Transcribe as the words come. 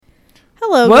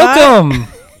Hello, welcome.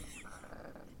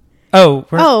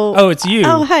 It's you.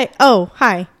 Oh,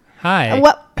 hi. Hi.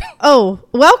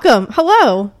 Welcome.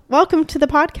 Hello. Welcome to the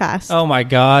podcast. Oh my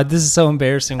God, this is so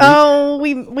embarrassing. We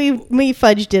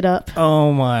fudged it up.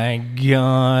 Oh my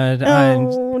God.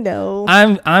 No.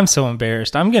 I'm so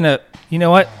embarrassed. I'm gonna. You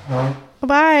know what?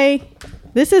 Bye.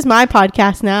 This is my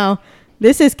podcast now.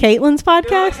 This is Caitlin's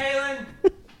podcast.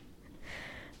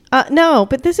 Caitlin. No,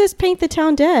 but this is Paint the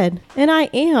Town Dead, and I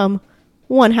am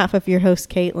one half of your host,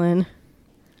 Caitlin.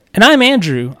 And I'm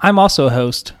Andrew. I'm also a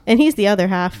host. And he's the other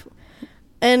half.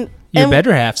 And Your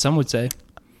better half, some would say.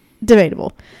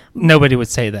 Debatable. Nobody would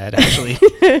say that, actually.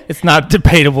 It's not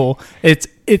debatable. It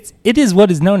is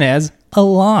what is known as a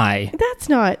lie. That's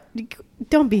not.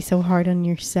 Don't be so hard on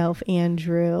yourself,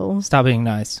 Andrew. Stop being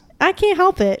nice. I can't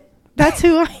help it. That's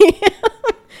who I am.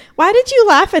 Why did you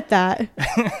laugh at that?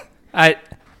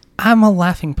 I'm a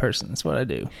laughing person. That's what I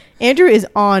do. Andrew is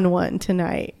on one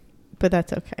tonight, but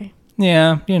that's okay.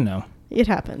 Yeah, you know. It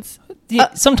happens.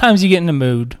 Sometimes you get in a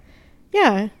mood.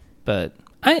 Yeah. But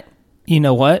you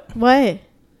know what? What?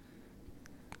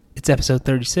 It's episode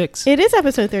 36. It is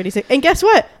episode 36. And guess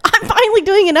what? I'm finally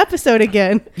doing an episode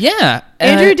again. Yeah.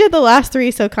 Andrew did the last 3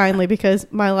 so kindly because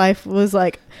my life was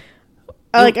like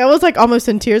I was like almost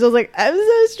in tears. I was like, I'm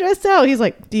so stressed out. He's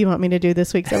like, do you want me to do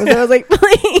this week's episode? I was like,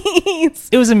 please.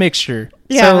 It was a mixture.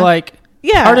 Yeah. So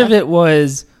part of it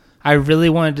was I really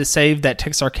wanted to save that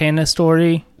Texarkana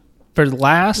story for the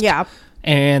last. Yeah.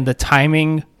 And the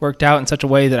timing worked out in such a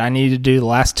way that I needed to do the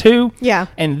last 2. Yeah.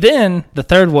 And then the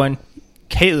third one,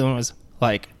 Caitlin was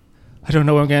like, I don't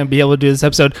know when I'm going to be able to do this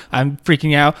episode. I'm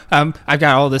freaking out. I've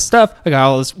got all this stuff. I got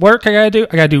all this work I got to do.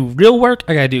 I got to do real work.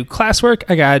 I got to do class work.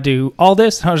 I got to do all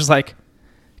this. And I was just like,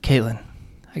 Caitlin,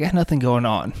 I got nothing going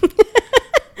on.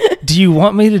 Do you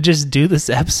want me to just do this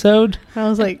episode? I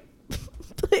was like,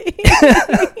 please.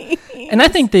 And I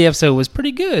think the episode was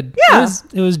pretty good. Yeah.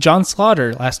 It was John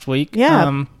Slaughter last week. Yeah.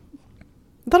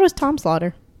 I thought it was Tom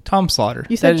Slaughter. Tom Slaughter.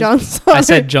 You said John Slaughter. I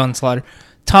said John Slaughter.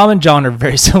 Tom and John are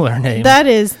very similar names. That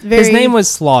is very... His name was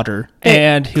Slaughter,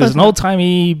 and he was an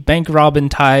old-timey bank robbing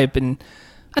type, and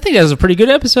I think that was a pretty good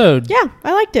episode. Yeah,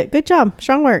 I liked it. Good job.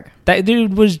 Strong work. That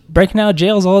dude was breaking out of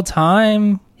jails all the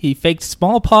time. He faked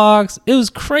smallpox. It was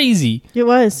crazy. It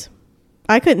was.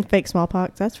 I couldn't fake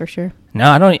smallpox, that's for sure. No,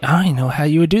 I don't even know how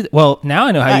you would do that. Well, now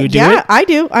I know how you would do it. Yeah, I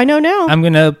do. I know now. I'm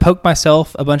going to poke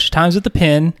myself a bunch of times with a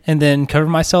pin, and then cover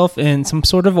myself in some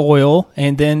sort of oil,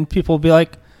 and then people will be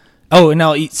like, oh, and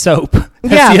I'll eat soap.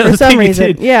 That's for some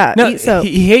reason. Yeah, no, eat soap.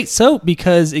 He ate soap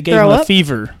because it gave him a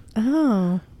fever.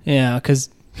 Oh. Yeah, because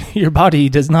your body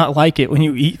does not like it when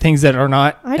you eat things that are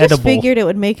not edible. I just figured it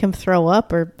would make him throw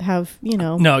up or have,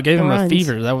 No, it gave him a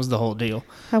fever. That was the whole deal.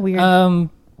 How weird.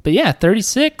 But yeah,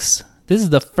 36. This is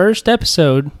the first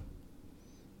episode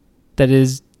that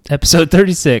is episode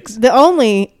 36. The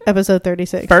only episode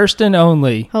 36. First and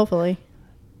only. Hopefully.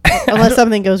 Unless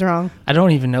something goes wrong. I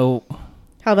don't even know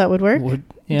how that would work.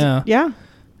 Yeah. Yeah.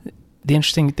 The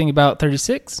interesting thing about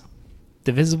 36,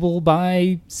 divisible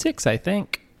by 6, I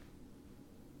think.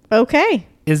 Okay.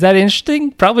 Is that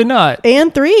interesting? Probably not.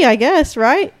 And 3, I guess,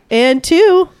 right? And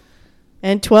 2.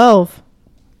 And 12.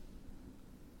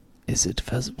 Is it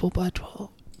divisible by 12?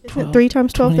 Is it 3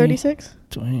 times 12, 36?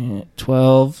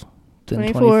 12,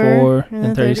 then 24,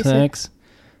 and 36.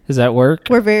 Does that work?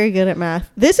 We're very good at math.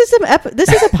 This is a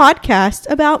podcast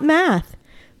about math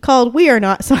called We Are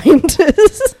Not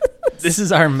Scientists. This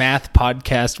is our math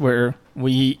podcast where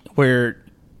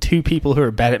 2 people who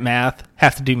are bad at math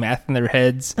have to do math in their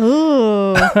heads.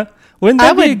 Ooh. Would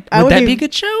that be a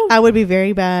good show? I would be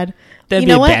very bad. That'd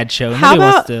be a bad show. How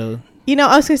about,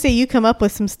 I was going to say you come up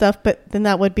with some stuff, but then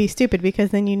that would be stupid because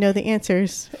then you know the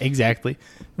answers. Exactly.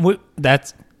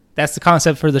 That's the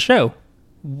concept for the show.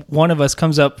 One of us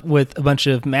comes up with a bunch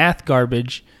of math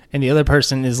garbage, and the other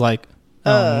person is like,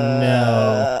 oh,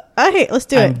 no. Let's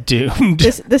do I'm it. doomed.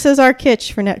 This is our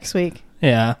kitsch for next week.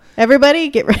 Yeah. Everybody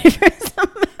get ready for some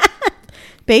math.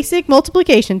 Basic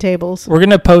multiplication tables. We're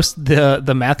going to post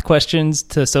the math questions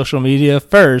to social media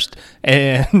first,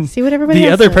 and see what everybody the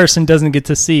other person doesn't get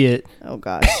to see it. Oh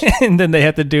gosh. And then they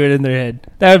have to do it in their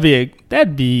head. That'd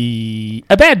be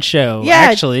a bad show,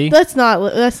 actually. Let's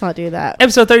not do that.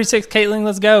 Episode 36, Caitlin,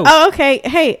 let's go. Oh, okay.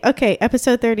 Hey, okay,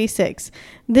 episode 36.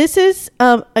 This is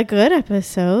a good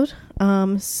episode.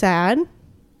 Sad.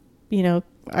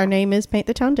 Our name is Paint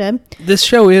the Town Dead. This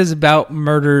show is about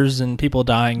murders and people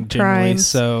dying generally, crimes.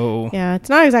 So... Yeah, it's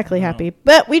not exactly happy.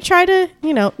 But we try to,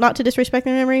 not to disrespect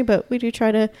their memory, but we do try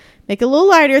to make it a little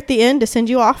lighter at the end to send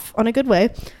you off on a good way.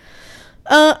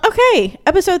 Okay,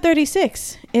 episode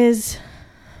 36 is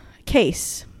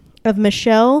Case. of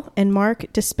Michelle and Mark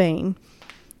Despain.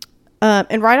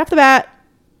 And right off the bat,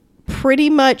 pretty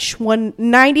much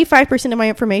 95% of my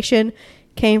information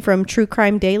came from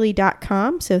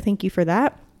truecrimedaily.com. So thank you for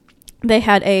that. They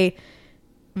had a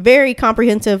very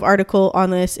comprehensive article on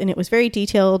this, and it was very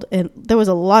detailed, and there was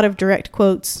a lot of direct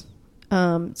quotes.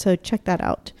 So check that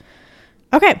out.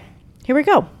 Okay, here we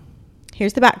go.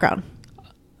 Here's the background.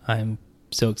 I'm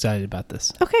so excited about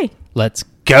this. Okay. Let's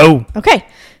go. Okay.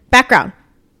 Background.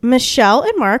 Michelle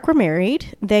and Mark were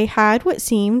married. They had what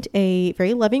seemed a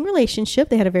very loving relationship.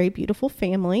 They had a very beautiful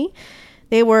family.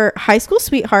 They were high school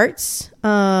sweethearts,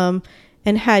 and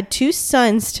had 2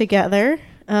 sons together,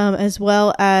 as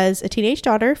well as a teenage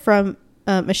daughter from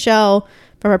Michelle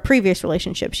from a previous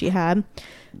relationship she had.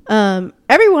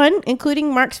 Everyone,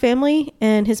 including Mark's family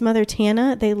and his mother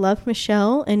Tana, they loved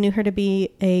Michelle and knew her to be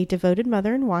a devoted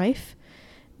mother and wife.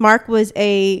 Mark was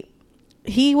a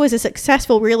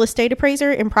successful real estate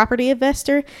appraiser and property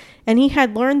investor, and he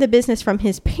had learned the business from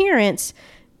his parents,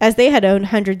 as they had owned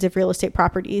hundreds of real estate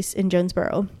properties in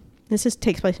Jonesboro. This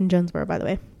takes place in Jonesboro, by the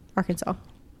way, Arkansas.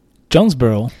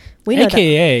 Jonesboro, We know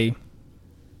a.k.a.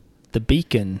 the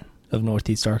beacon of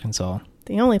Northeast Arkansas.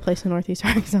 The only place in Northeast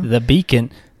Arkansas. The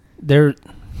beacon. It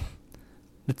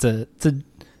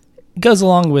goes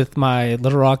along with my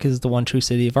Little Rock is the one true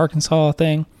city of Arkansas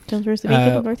thing. Jonesboro's the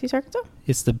beacon of Northeast Arkansas?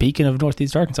 It's the beacon of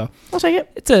Northeast Arkansas. I'll take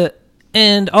it.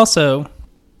 And also,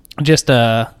 just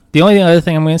the only other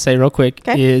thing I'm going to say real quick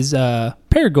is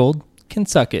Paragould can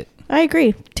suck it. I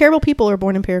agree. Terrible people are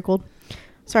born in Paragould.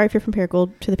 Sorry if you're from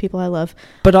Paragould, to the people I love.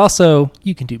 But also,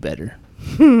 you can do better.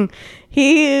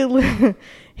 He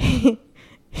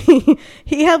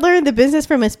had learned the business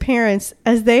from his parents,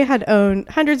 as they had owned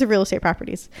hundreds of real estate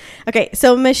properties. Okay,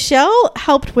 so Michelle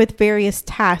helped with various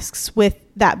tasks with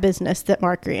that business that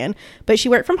Mark ran, but she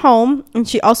worked from home, and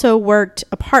she also worked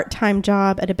a part-time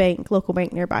job at a local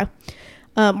bank nearby.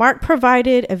 Mark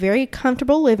provided a very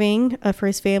comfortable living for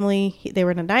his family. They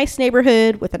were in a nice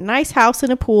neighborhood with a nice house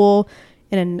and a pool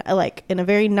in a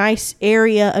very nice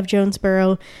area of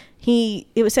Jonesboro.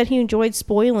 It was said he enjoyed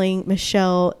spoiling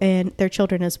Michelle and their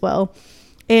children as well.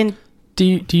 And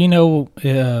do you know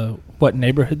what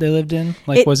neighborhood they lived in?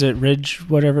 Was it Ridge,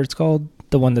 whatever it's called,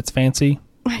 the one that's fancy?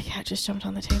 Yeah, it just jumped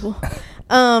on the table.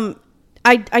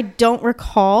 I don't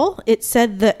recall. It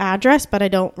said the address, but I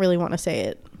don't really want to say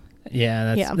it.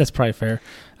 Yeah, that's probably fair.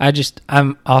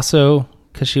 I'm also,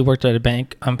 because she worked at a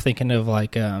bank, I'm thinking of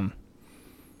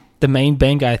the main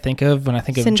bank I think of when I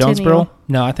think of Centennial. Jonesboro.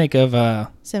 No, I think of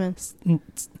Simmons.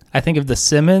 I think of the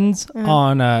Simmons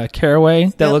on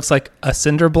Caraway that looks like a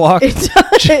cinder block. It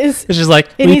does. It's just like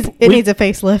it needs a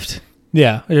facelift.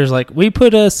 Yeah, there's we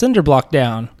put a cinder block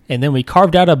down and then we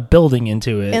carved out a building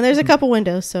into it. And there's a couple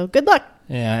windows, so good luck.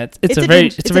 Yeah, it's a very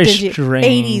strange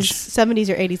 80s, 70s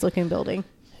or 80s looking building.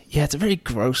 Yeah, it's a very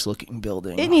gross looking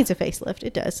building. It needs a facelift.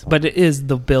 It does. But it is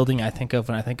the building I think of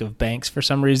when I think of banks for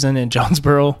some reason in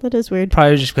Jonesboro. That is weird.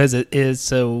 Probably just because it is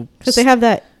so... Because they have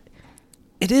that...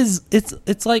 It is.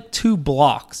 It's like 2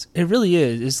 blocks. It really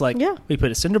is. It's we put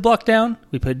a cinder block down,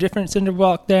 we put a different cinder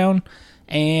block down,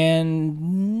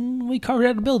 and we carved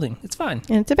out a building. It's fine.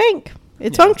 And it's a bank.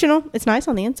 It's functional. It's nice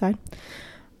on the inside.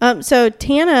 So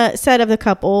Tana said of the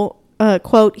couple...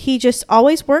 quote, he just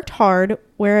always worked hard,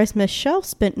 whereas Michelle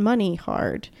spent money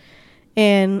hard.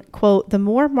 And, quote, the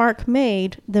more Mark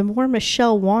made, the more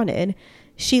Michelle wanted.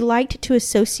 She liked to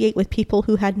associate with people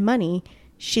who had money.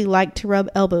 She liked to rub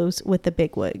elbows with the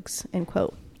bigwigs, end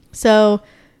quote. So,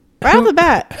 right off the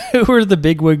bat. Who are the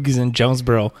bigwigs in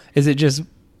Jonesboro? Is it just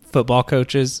football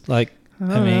coaches? I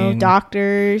mean,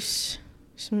 doctors.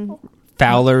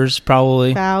 Fowlers,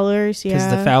 probably. Fowlers, yeah. Because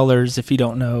the Fowlers, if you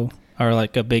don't know, are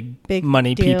like a big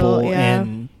money deal, people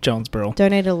in Jonesboro.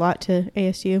 Donated a lot to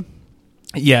ASU.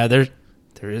 Yeah, there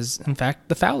is, in fact,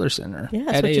 the Fowler Center.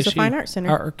 Yes, which is a fine arts center.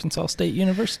 Arkansas State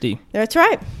University. That's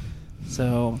right.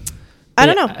 So, I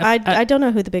don't know. I don't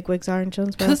know who the big wigs are in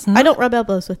Jonesboro. I don't rub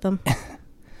elbows with them.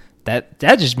 That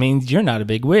just means you're not a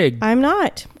big wig. I'm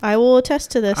not. I will attest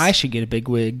to this. I should get a big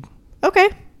wig. Okay.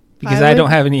 Because I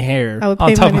don't have any hair on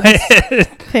top of my head.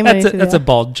 That's a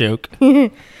bald joke.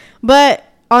 But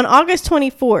on August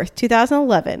 24th,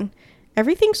 2011,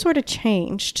 everything sort of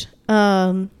changed.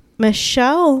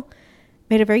 Michelle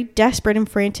made a very desperate and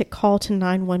frantic call to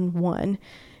 911.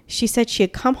 She said she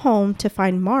had come home to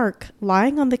find Mark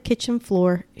lying on the kitchen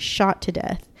floor, shot to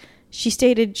death. She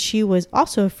stated she was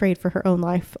also afraid for her own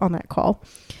life on that call.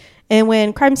 And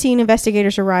when crime scene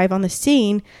investigators arrived on the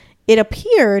scene, it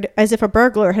appeared as if a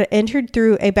burglar had entered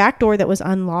through a back door that was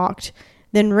unlocked,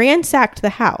 then ransacked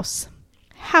the house.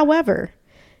 However,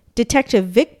 Detective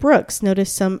Vic Brooks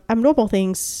noticed some abnormal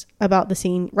things about the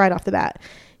scene right off the bat.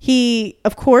 He,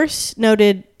 of course,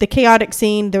 noted the chaotic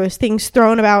scene. There was things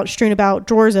thrown about, strewn about,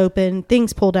 drawers open,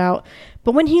 things pulled out.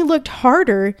 But when he looked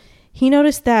harder, he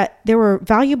noticed that there were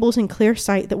valuables in clear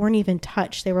sight that weren't even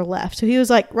touched. They were left. So he was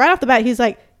like, right off the bat, he's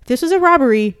like, if this was a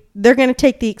robbery, they're going to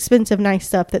take the expensive, nice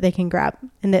stuff that they can grab,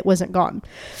 and that wasn't gone.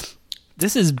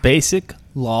 This is basic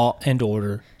Law and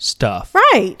Order stuff.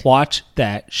 Right. Watch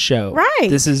that show. Right.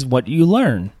 This is what you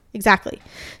learn. Exactly.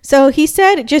 So he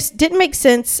said it just didn't make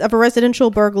sense of a residential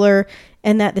burglar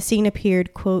and that the scene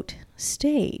appeared, quote,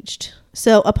 staged.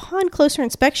 So upon closer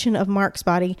inspection of Mark's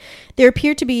body, there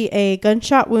appeared to be a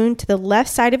gunshot wound to the left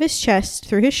side of his chest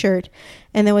through his shirt.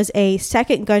 And there was a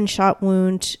second gunshot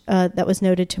wound that was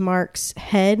noted to Mark's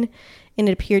head. And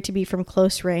it appeared to be from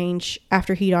close range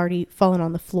after he'd already fallen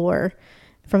on the floor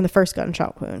from the first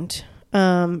gunshot wound.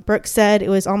 Brooks said it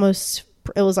was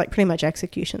like pretty much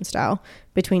execution style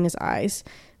between his eyes,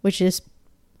 which is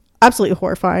absolutely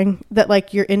horrifying that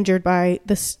like you're injured by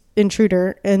this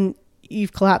intruder and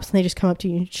you've collapsed and they just come up to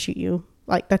you and shoot you.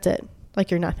 Like that's it.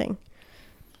 Like you're nothing.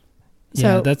 Yeah,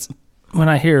 So that's when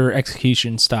I hear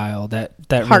execution style, that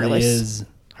Heartless. really is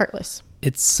heartless.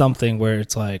 it's something where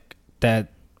it's like that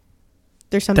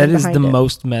There's something that is behind the it.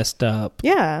 most messed up.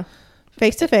 Yeah.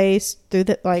 Face to face through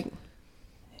the, like,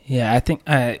 Yeah, I think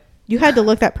you had to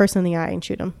look that person in the eye and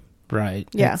shoot him. right.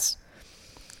 Yeah. It's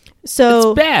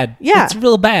So bad. Yeah. It's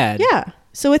real bad. Yeah.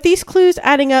 So with these clues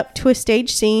adding up to a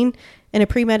staged scene and a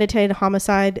premeditated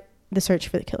homicide, the search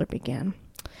for the killer began.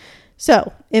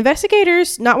 So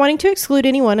investigators, not wanting to exclude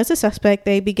anyone as a suspect,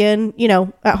 they begin,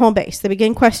 at home base. They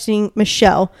begin questioning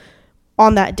Michelle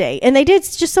on that day. And they did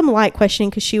just some light questioning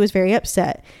because she was very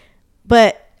upset.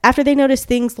 But after they noticed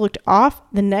things looked off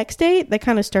the next day, they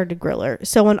kind of started to grill her.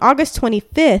 So on August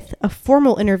 25th, a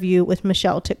formal interview with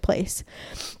Michelle took place.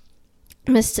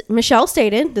 Michelle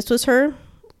stated, this was her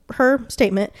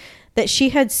statement, that she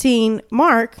had seen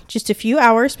Mark just a few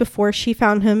hours before she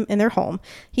found him in their home.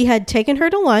 He had taken her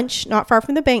to lunch not far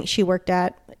from the bank she worked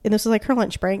at, and this was like her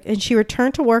lunch break, and she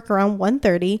returned to work around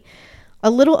 1:30. A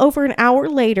little over an hour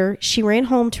later, she ran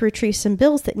home to retrieve some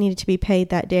bills that needed to be paid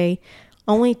that day,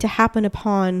 only to happen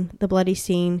upon the bloody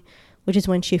scene, which is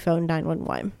when she phoned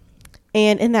 911.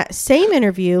 And in that same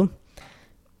interview,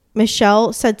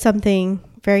 Michelle said something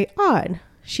very odd.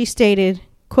 She stated,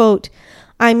 quote,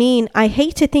 I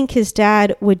hate to think his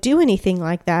dad would do anything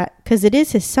like that because it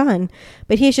is his son,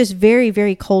 but he's just very,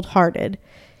 very cold-hearted.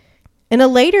 In a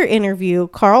later interview,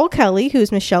 Carl Kelly,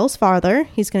 who's Michelle's father,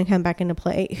 he's going to come back into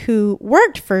play, who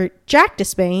worked for Jack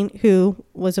Despain, who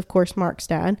was, of course, Mark's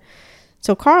dad.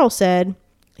 So Carl said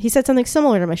something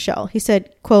similar to Michelle. He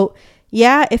said, quote,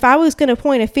 yeah, if I was going to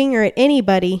point a finger at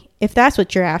anybody, if that's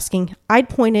what you're asking, I'd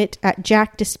point it at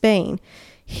Jack Despain.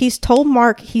 He's told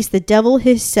Mark he's the devil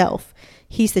himself.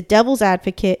 He's the devil's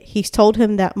advocate. He's told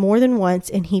him that more than once,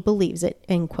 and he believes it,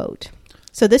 end quote.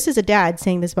 So this is a dad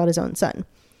saying this about his own son.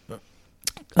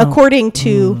 According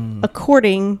to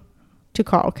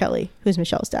Carl Kelly, who's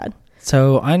Michelle's dad.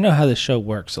 So I know how the show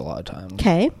works a lot of times.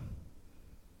 Okay.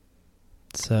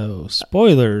 So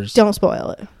spoilers. Don't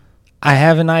spoil it. I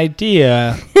have an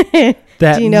idea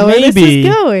that Do you know where this is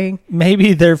going?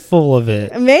 Maybe they're full of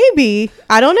it. Maybe.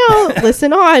 I don't know.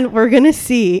 Listen on. We're going to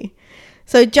see.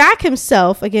 So Jack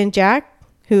himself, again, Jack,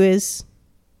 who is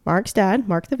Mark's dad,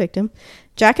 Mark the victim,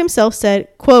 Jack himself said,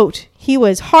 quote, he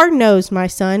was hard-nosed, my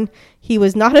son. He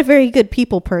was not a very good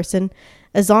people person.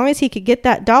 As long as he could get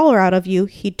that dollar out of you,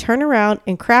 he'd turn around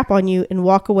and crap on you and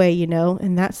walk away,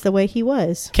 and that's the way he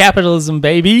was. Capitalism,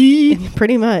 baby.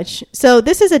 Pretty much. So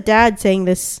this is a dad saying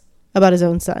this about his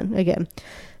own son again.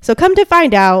 So come to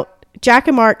find out, Jack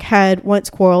and Mark had once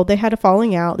quarreled. They had a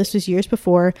falling out. This was years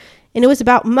before. And it was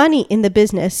about money in the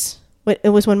business. It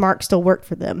was when Mark still worked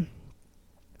for them.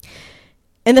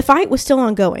 And the fight was still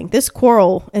ongoing. This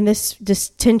quarrel and this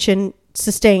tension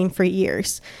sustained for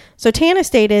years. So Tana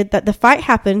stated that the fight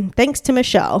happened thanks to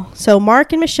Michelle. So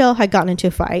Mark and Michelle had gotten into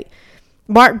a fight.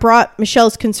 Mark brought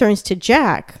Michelle's concerns to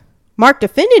Jack. Mark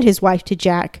defended his wife to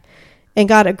Jack and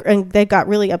they got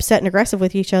really upset and aggressive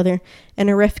with each other. And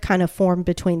a rift kind of formed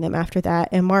between them after that.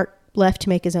 And Mark left to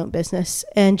make his own business.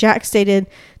 And Jack stated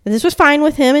that this was fine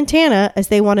with him and Tana as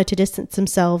they wanted to distance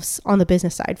themselves on the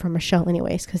business side from Michelle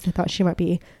anyways because they thought she might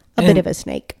be a bit of a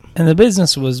snake. And the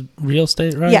business was real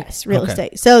estate, right? Yes, real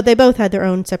estate. So they both had their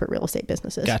own separate real estate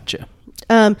businesses. Gotcha.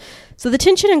 So the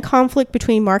tension and conflict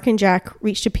between Mark and Jack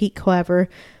reached a peak, however,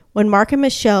 when Mark and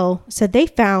Michelle said they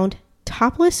found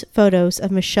topless photos of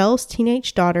Michelle's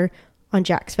teenage daughter on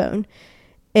Jack's phone.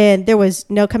 And there was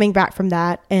no coming back from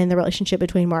that. And the relationship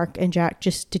between Mark and Jack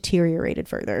just deteriorated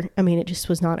further. I mean, it just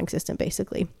was non-existent,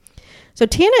 basically. So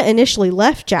Tana initially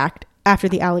left Jack after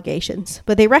the allegations,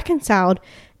 but they reconciled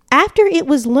after it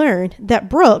was learned that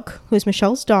Brooke, who is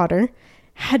Michelle's daughter,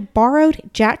 had borrowed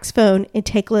Jack's phone and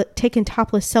taken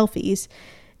topless selfies.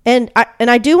 And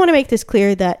I do want to make this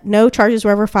clear that no charges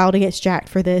were ever filed against Jack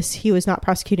for this. He was not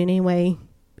prosecuted in any way.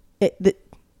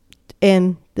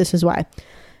 And this is why.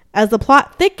 As the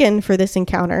plot thickened for this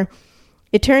encounter,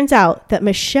 it turns out that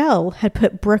Michelle had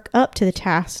put Brooke up to the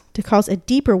task to cause a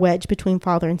deeper wedge between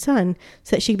father and son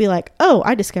so that she could be like, oh,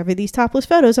 I discovered these topless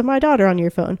photos of my daughter on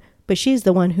your phone. But she's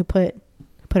the one who put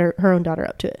her own daughter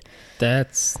up to it.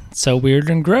 That's so weird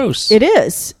and gross. It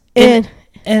is. And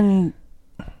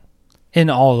in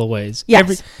all the ways.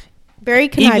 Yes. Very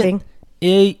conniving.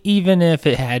 Even if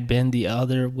it had been the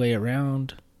other way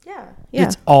around. Yeah.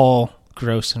 It's all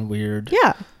gross and weird.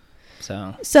 Yeah.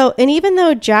 So, and even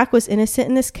though Jack was innocent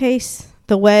in this case,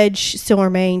 the wedge still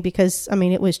remained because, I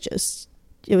mean, it was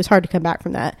hard to come back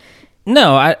from that.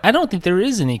 No, I don't think there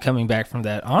is any coming back from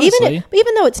that, honestly.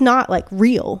 Even though it's not, like,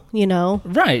 real, you know?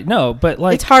 Right, no, but,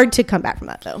 like... It's hard to come back from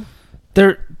that, though.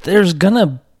 There's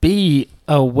gonna be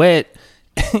a wet...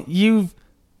 You've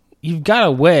got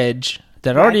a wedge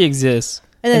that already exists,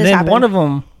 and then one of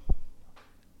them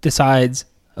decides,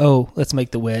 oh, let's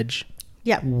make the wedge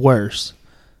worse.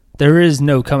 There is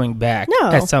no coming back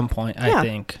at some point, I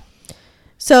think.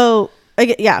 So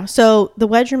the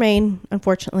wedge remained,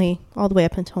 unfortunately, all the way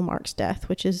up until Mark's death,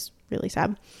 which is really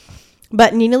sad.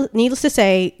 But needless to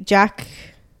say, Jack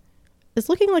is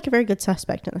looking like a very good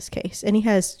suspect in this case, and he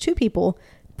has two people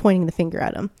pointing the finger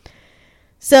at him.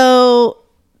 So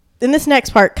in this next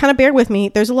part, kind of bear with me,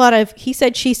 there's a lot of he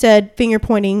said, she said, finger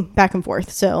pointing back and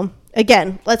forth. So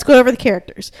again, let's go over the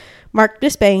characters. Mark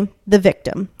Despain, the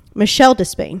victim. Michelle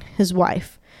Despain, his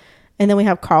wife. And then we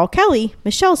have Carl Kelly,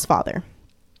 Michelle's father.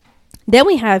 Then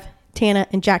we have Tana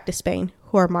and Jack Despain,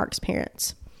 who are Mark's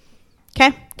parents.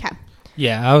 Okay?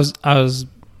 Yeah,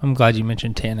 I'm glad you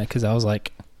mentioned Tana, because I was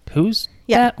like, who's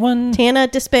that one? Tana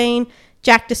Despain,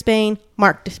 Jack Despain,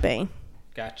 Mark Despain.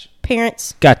 Gotcha.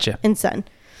 Parents. Gotcha. And son.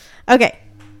 Okay,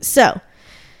 so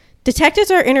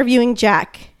detectives are interviewing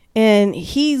Jack, and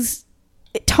he's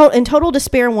in total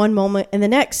despair one moment, and the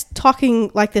next talking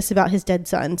like this about his dead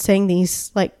son, saying these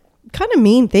like kind of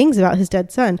mean things about his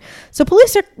dead son. So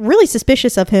police are really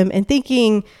suspicious of him and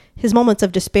thinking his moments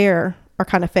of despair are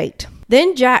kind of faked.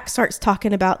 Then Jack starts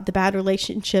talking about the bad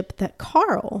relationship that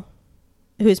Carl,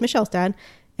 who is Michelle's dad,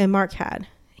 and Mark had.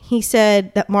 He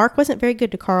said that Mark wasn't very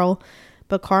good to Carl,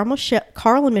 but Carl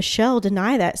and Michelle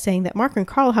deny that, saying that Mark and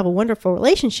Carl have a wonderful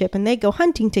relationship and they go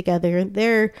hunting together.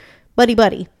 They're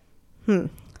buddy-buddy.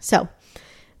 So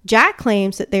Jack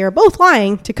claims that they are both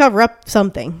lying to cover up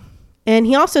something. And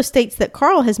he also states that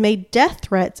Carl has made death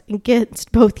threats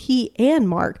against both he and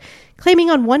Mark, claiming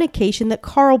on one occasion that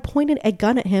Carl pointed a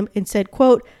gun at him and said,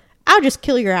 quote, I'll just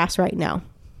kill your ass right now.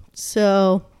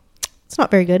 So it's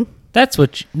not very good. That's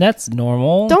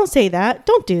normal. Don't say that.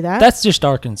 Don't do that. That's just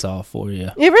Arkansas for you.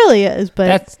 It really is,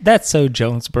 but that's so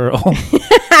Jonesboro.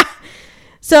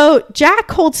 So Jack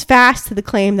holds fast to the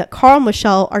claim that Carl and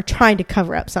Michelle are trying to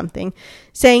cover up something,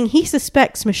 saying he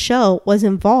suspects Michelle was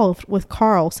involved with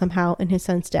Carl somehow in his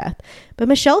son's death. But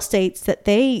Michelle states that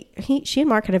she and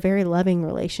Mark had a very loving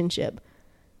relationship.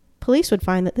 Police would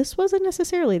find that this wasn't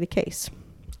necessarily the case,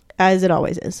 as it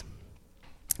always is.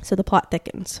 So the plot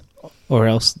thickens. Or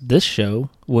else this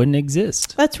show wouldn't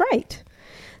exist. That's right.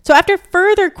 So after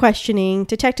further questioning,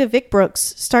 Detective Vic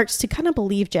Brooks starts to kind of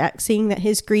believe Jack, seeing that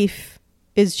his grief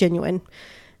is genuine.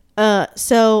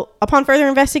 So upon further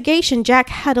investigation, Jack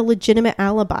had a legitimate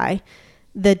alibi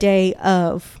the day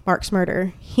of Mark's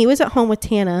murder. He was at home with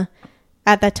Tana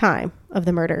at that time of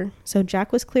the murder. So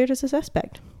Jack was cleared as a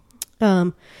suspect.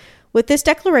 With this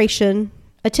declaration,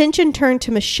 attention turned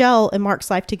to Michelle and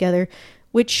Mark's life together,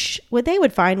 which what they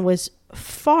would find was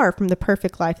far from the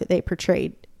perfect life that they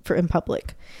portrayed in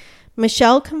public.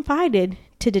 Michelle confided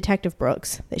to Detective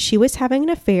Brooks that she was having an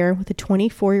affair with a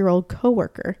 24-year-old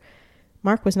coworker.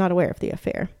 Mark was not aware of the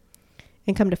affair.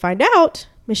 And come to find out,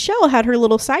 Michelle had her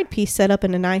little side piece set up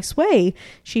in a nice way.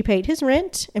 She paid his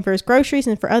rent and for his groceries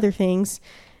and for other things.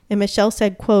 And Michelle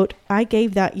said, quote, I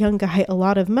gave that young guy a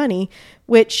lot of money,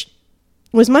 which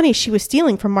was money she was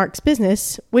stealing from Mark's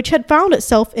business, which had found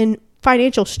itself in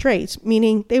financial straits,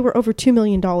 meaning they were over $2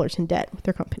 million in debt with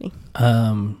their company.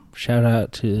 Shout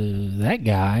out to that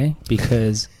guy,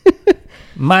 because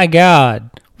my God,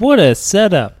 what a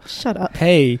setup. Shut up.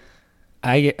 Hey,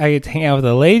 I get to hang out with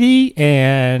a lady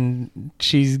and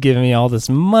she's giving me all this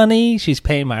money. She's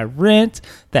paying my rent.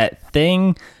 That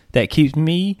thing that keeps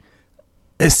me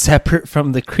separate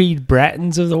from the Creed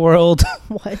Brattons of the world.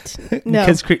 What? No.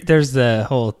 Because there's the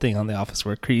whole thing on The Office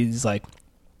where Creed's like,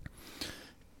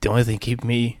 the only thing keeping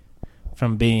me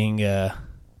from being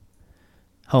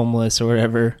homeless or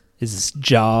whatever is this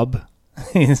job.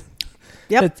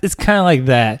 Yep. It's kind of like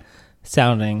that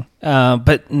sounding.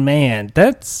 But man,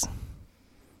 that's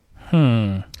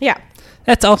Yeah.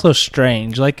 that's also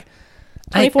strange. Like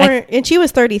 24, and she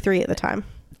was 33 at the time.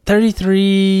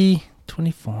 33,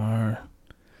 24.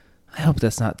 I hope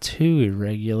that's not too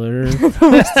irregular.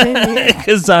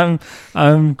 Because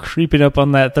I'm creeping up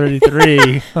on that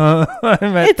 33.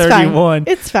 I'm at 31.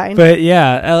 It's fine. But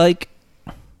yeah,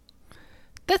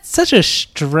 that's such a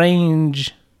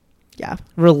strange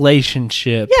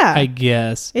relationship. Yeah. I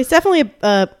guess. It's definitely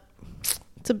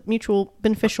it's a mutual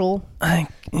beneficial.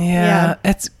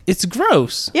 It's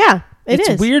gross. Yeah,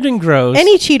 it's weird and gross.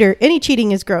 Any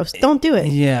cheating is gross. Don't do it.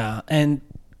 Yeah, and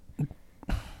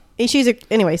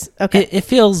anyways, okay. It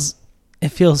feels.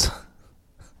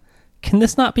 Can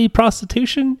this not be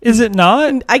prostitution? Is it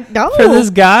not? I know. For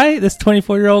this guy, this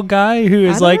 24-year-old guy who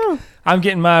is like, know. I'm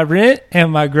getting my rent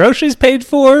and my groceries paid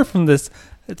for from this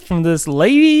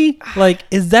lady. Like,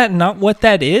 is that not what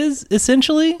that is,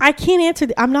 essentially? I can't answer.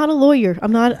 I'm not a lawyer.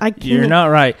 You're not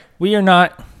right. We're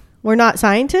not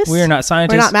scientists. We're not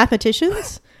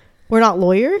mathematicians. We're not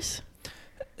lawyers.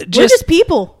 We're just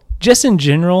people. Just in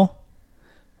general,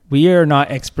 we are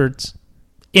not experts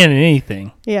in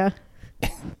anything. Yeah.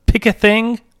 Pick a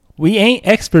thing. We ain't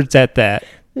experts at that.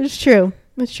 It's true.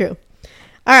 All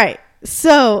right.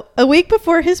 So, a week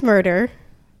before his murder,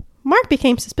 Mark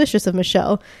became suspicious of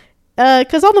Michelle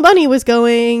because all the money was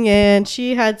going and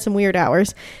she had some weird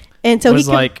hours. And so was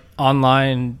like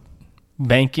online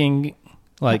banking.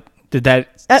 Like, did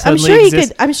that I'm suddenly sure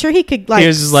exist? I'm sure he could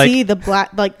see the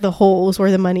black, like the holes where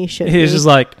the money should be. He was just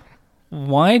like,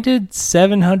 why did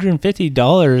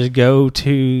 $750 go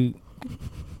to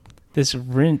this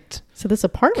rent? So this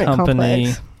apartment company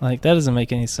complex. Like, that doesn't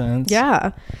make any sense.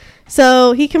 Yeah.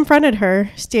 So he confronted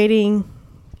her, stating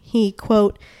he,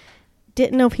 quote,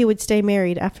 didn't know if he would stay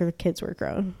married after the kids were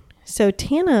grown. So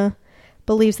Tana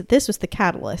believes that this was the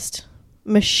catalyst.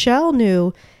 Michelle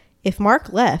knew if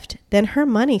Mark left, then her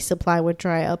money supply would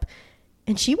dry up,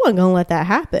 and she wasn't going to let that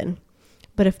happen.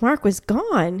 But if Mark was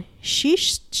gone, she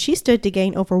stood to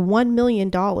gain over $1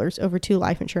 million over 2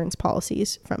 life insurance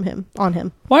policies on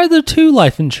him. Why are there 2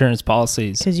 life insurance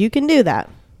policies? Because you can do that.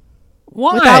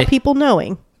 Why? Without people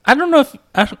knowing. I don't know if...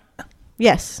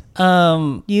 Yes.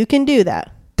 You can do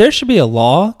that. There should be a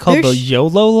law called the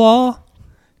YOLO law.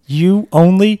 You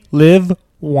only live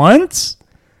once?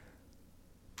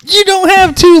 You don't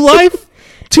have 2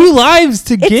 lives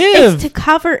to give.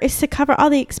 It's to cover all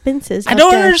the expenses. I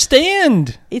don't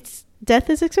understand.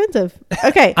 Death is expensive.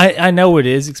 Okay. I know it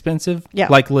is expensive. Yeah.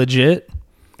 Like legit.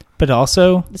 But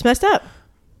also, it's messed up.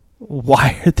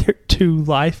 Why are there 2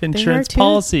 life insurance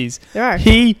policies? There are.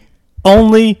 He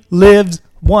only lives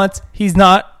once. He's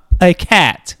not a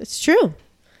cat. It's true.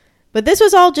 But this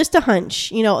was all just a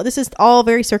hunch. This is all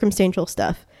very circumstantial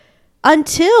stuff.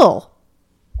 Until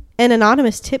an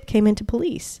anonymous tip came into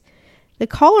police. The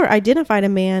caller identified a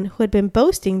man who had been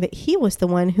boasting that he was the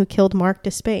one who killed Mark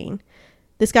Despain.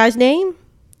 This guy's name?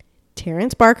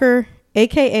 Terrence Barker,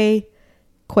 a.k.a.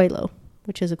 Quelo,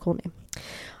 which is a cool name.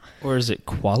 Or is it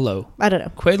Qualo? I don't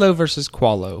know. Quelo versus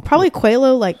Qualo. Probably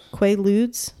Quelo, like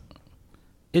Quaaludes.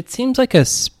 It seems like a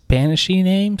Spanishy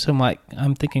name, so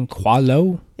I'm thinking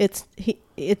Qualo.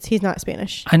 He's not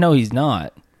Spanish. I know he's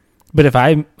not. But if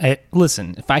I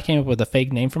came up with a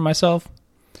fake name for myself,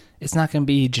 it's not going to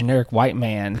be generic white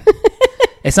man.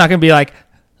 It's not going to be like,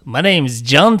 my name's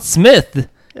John Smith.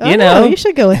 You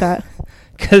should go with that.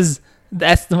 Because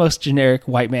that's the most generic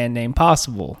white man name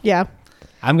possible. Yeah.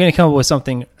 I'm going to come up with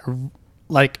something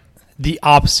like the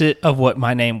opposite of what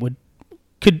my name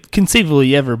could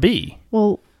conceivably ever be.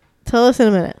 Well, tell us in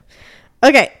a minute.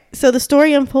 Okay, so the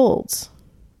story unfolds.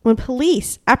 When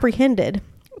police apprehended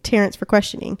Terrence for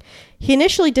questioning, he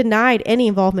initially denied any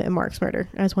involvement in Mark's murder,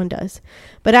 as one does.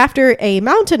 But after a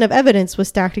mountain of evidence was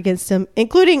stacked against him,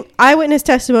 including eyewitness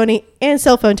testimony and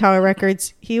cell phone tower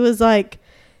records, he was like,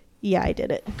 yeah, I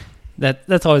did it.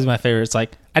 That's always my favorite. It's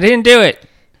like, I didn't do it.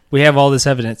 We have all this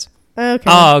evidence. Okay.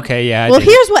 Oh, okay, yeah. Well,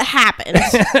 here's what happened.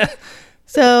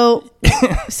 So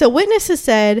witnesses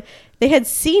said they had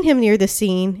seen him near the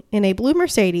scene in a blue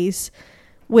Mercedes,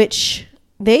 which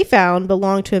they found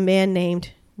belonged to a man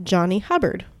named Johnny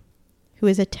Hubbard, who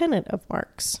is a tenant of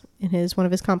Mark's in one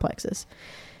of his complexes.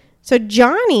 So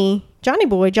Johnny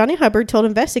Hubbard told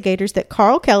investigators that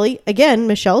Carl Kelly, again,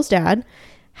 Michelle's dad,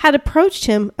 had approached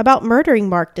him about murdering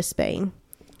Mark Despain.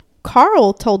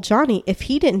 Carl told Johnny if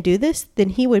he didn't do this, then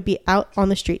he would be out on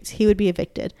the streets. He would be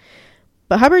evicted.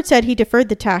 But Hubbard said he deferred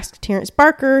the task to Terrence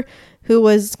Barker, who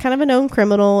was kind of a known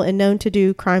criminal and known to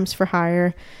do crimes for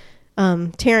hire.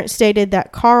 Terrence stated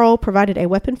that Carl provided a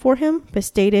weapon for him, but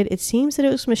stated it seems that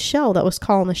it was Michelle that was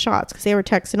calling the shots because they were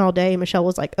texting all day. And Michelle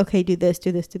was like, okay, do this,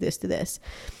 do this, do this, do this.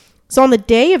 So on the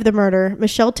day of the murder,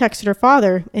 Michelle texted her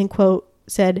father and, quote,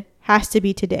 said, has to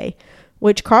be today,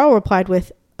 which Carl replied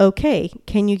with, okay,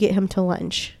 can you get him to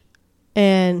lunch?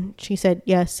 And she said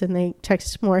yes, and they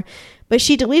texted more. But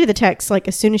she deleted the text like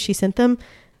as soon as she sent them.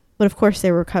 But of course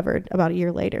they were recovered about a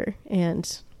year later. And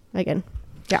again,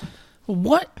 yeah.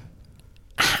 What?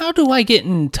 How do I get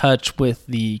in touch with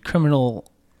the criminal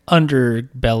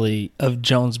underbelly of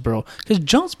Jonesboro? Because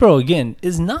Jonesboro, again,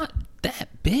 is not that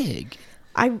big.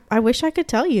 I wish I could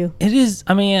tell you. It is.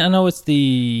 I mean, I know it's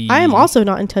the... I am also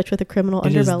not in touch with the criminal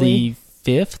underbelly. It is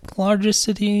the 5th largest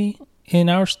city in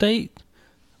our state.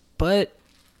 But,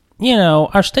 you know,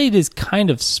 our state is kind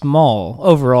of small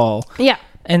overall. Yeah.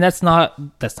 And that's not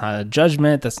a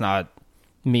judgment. That's not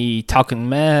me talking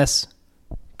mess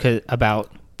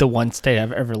about the one state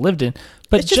I've ever lived in.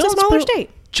 But it's just a smaller state.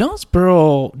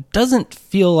 Jonesboro doesn't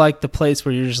feel like the place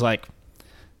where you're just like,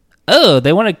 oh,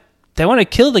 they want to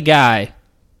kill the guy.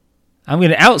 I'm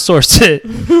going to outsource it.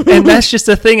 And that's just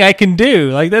a thing I can do.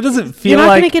 Like, that doesn't feel like... You're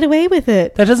not going to get away with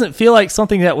it. That doesn't feel like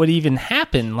something that would even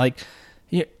happen. Like,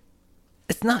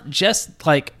 it's not just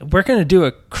like, we're going to do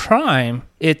a crime.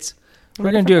 It's,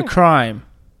 we're going to do a crime.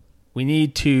 We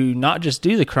need to not just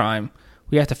do the crime.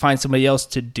 We have to find somebody else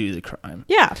to do the crime.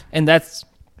 Yeah. And that's...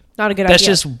 Not a good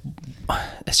idea.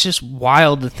 It's just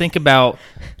wild to think about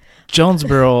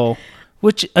Jonesboro...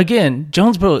 Which, again,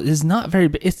 Jonesboro is not very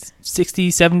big. It's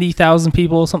 60, 70,000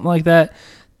 people, something like that.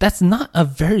 That's not a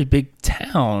very big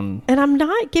town. And I'm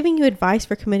not giving you advice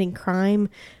for committing crime,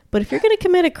 but if you're going to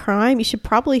commit a crime, you should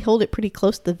probably hold it pretty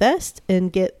close to the vest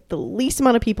and get the least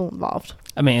amount of people involved.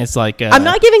 I mean, it's like... I'm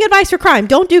not giving advice for crime.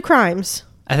 Don't do crimes.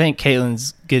 I think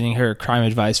Caitlin's getting her crime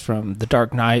advice from The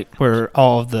Dark Knight, where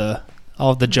all of the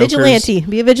Jokers... Vigilante.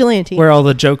 Be a vigilante. Where all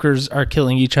the Jokers are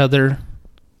killing each other.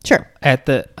 Sure. At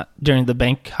during the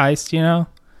bank heist, you know.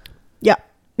 Yeah.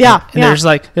 Yeah. And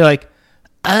they're like,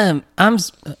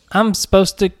 I'm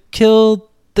supposed to kill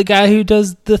the guy who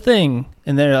does the thing,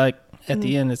 and they're like, at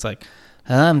the end, it's like,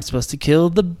 I'm supposed to kill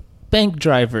the bank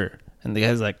driver, and the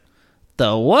guy's like,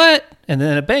 the what? And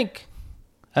then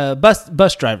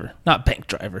bus driver, not bank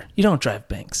driver. You don't drive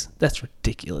banks. That's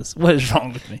ridiculous. What is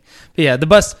wrong with me? But yeah, the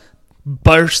bus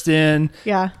bursts in.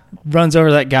 Yeah. Runs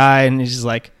over that guy, and he's just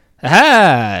like,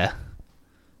 ah,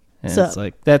 and it's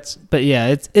like but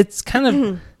yeah, it's kind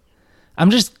of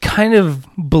I'm just kind of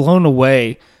blown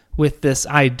away with this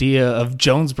idea of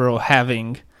Jonesboro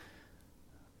having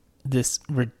this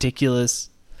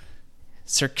ridiculous,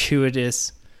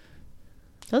 circuitous.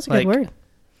 That's a good word.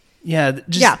 Yeah,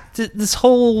 this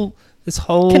whole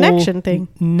connection thing,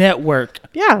 network,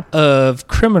 of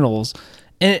criminals,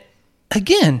 and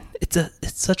it's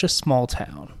such a small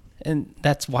town. And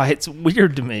that's why it's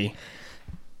weird to me.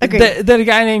 That a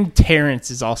guy named Terrence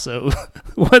is also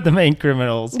one of the main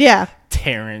criminals. Yeah.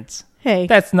 Terrence. Hey.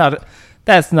 That's not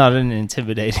an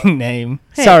intimidating name.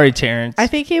 Hey. Sorry, Terrence. I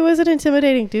think he was an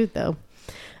intimidating dude, though.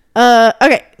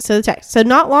 Okay, so the text. So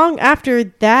not long after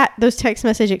those text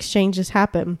message exchanges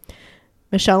happened,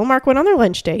 Michelle and Mark went on their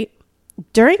lunch date.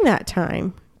 During that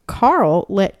time, Carl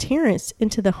let Terrence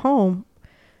into the home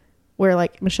where,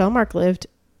 like, Michelle and Mark lived,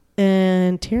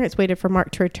 and Terrence waited for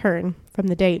Mark to return from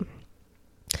the date.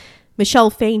 Michelle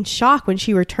feigned shock when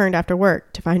she returned after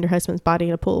work to find her husband's body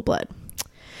in a pool of blood.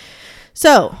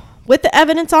 So, with the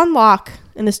evidence on lock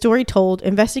and the story told,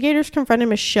 investigators confronted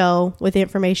Michelle with the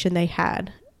information they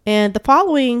had. And the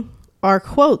following are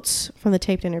quotes from the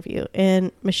taped interview.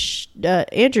 And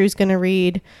Andrew's going to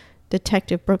read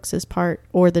Detective Brooks's part,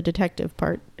 or the detective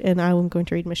part, and I'm going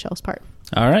to read Michelle's part.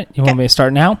 All right. You want me to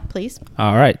start now? Please.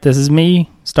 All right. This is me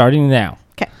starting now.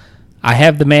 Okay. I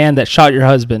have the man that shot your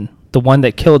husband, the one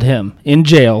that killed him, in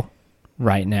jail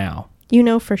right now. You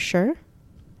know for sure?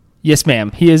 Yes,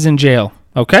 ma'am. He is in jail.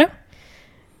 Okay?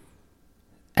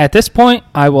 At this point,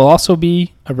 I will also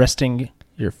be arresting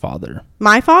your father.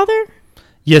 My father?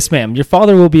 Yes, ma'am. Your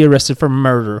father will be arrested for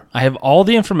murder. I have all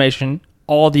the information,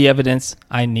 all the evidence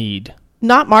I need.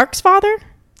 Not Mark's father?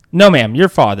 No, ma'am. Your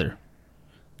father.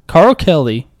 Carl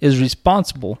Kelly is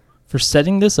responsible for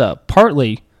setting this up,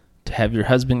 partly to have your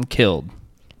husband killed.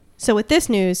 So with this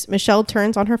news, Michelle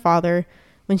turns on her father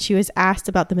when she was asked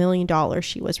about the $1 million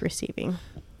she was receiving.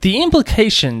 The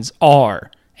implications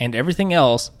are, and everything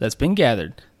else that's been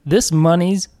gathered, this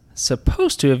money's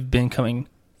supposed to have been coming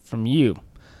from you.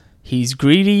 He's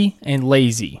greedy and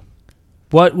lazy.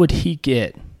 What would he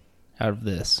get out of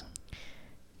this?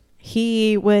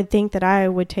 He would think that I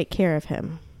would take care of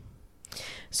him.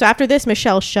 So after this,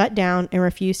 Michelle shut down and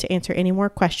refused to answer any more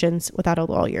questions without a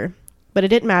lawyer. But it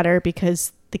didn't matter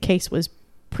because the case was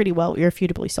pretty well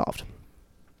irrefutably solved.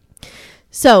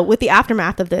 So with the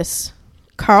aftermath of this,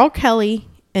 Carl Kelly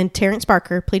and Terrence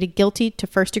Barker pleaded guilty to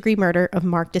first-degree murder of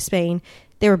Mark Despain.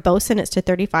 They were both sentenced to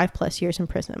 35 plus years in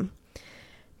prison.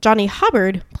 Johnny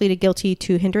Hubbard pleaded guilty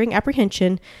to hindering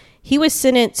apprehension. He was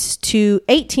sentenced to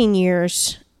 18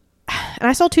 years. And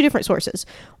I saw two different sources.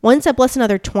 One said plus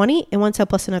another 20 and one said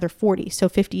plus another 40. So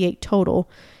 58 total.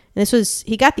 And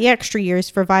he got the extra years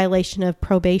for violation of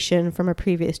probation from a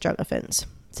previous drug offense.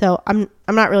 So I'm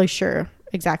not really sure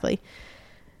exactly.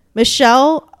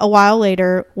 Michelle, a while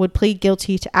later, would plead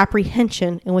guilty to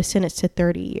apprehension and was sentenced to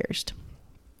 30 years.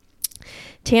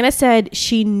 Tana said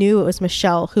she knew it was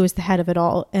Michelle who was the head of it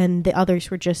all and the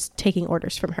others were just taking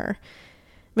orders from her.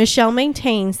 Michelle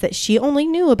maintains that she only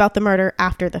knew about the murder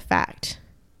after the fact.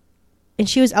 And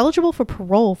she was eligible for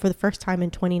parole for the first time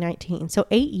in 2019. So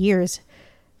 8 years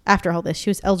after all this, she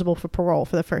was eligible for parole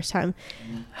for the first time.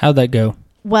 How'd that go?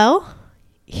 Well,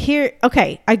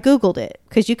 I Googled it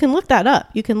because you can look that up.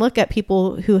 You can look at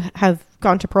people who have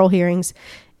gone to parole hearings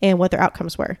and what their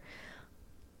outcomes were.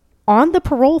 On the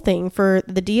parole thing for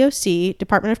the DOC,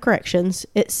 Department of Corrections,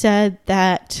 it said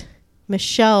that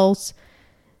Michelle's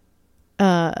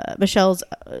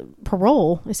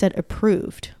parole, it said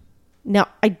approved. Now,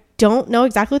 I don't know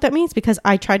exactly what that means because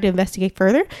I tried to investigate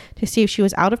further to see if she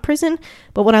was out of prison.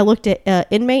 But when I looked at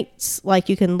inmates, like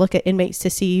you can look at inmates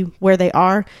to see where they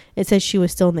are, it says she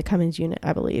was still in the Cummins unit,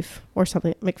 I believe, or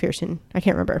something, McPherson. I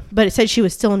can't remember. But it said she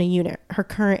was still in a unit. Her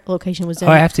current location was in.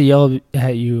 Oh, I have to yell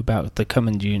at you about the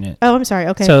Cummins unit. Oh, I'm sorry.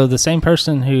 Okay. So the same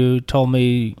person who told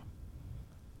me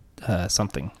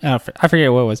something. I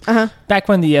forget what it was. Back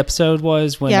when the episode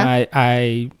was when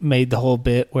I made the whole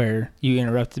bit where you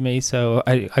interrupted me, so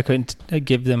I couldn't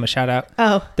give them a shout out.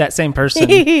 Oh, that same person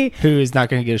who is not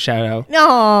going to get a shout out.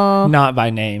 No, not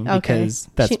by name because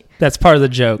that's part of the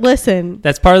joke. Listen,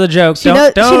 that's part of the joke. She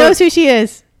knows who she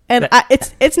is, and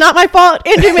it's not my fault.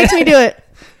 Andrew makes me do it.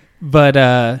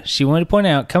 But she wanted to point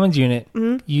out Cummins unit.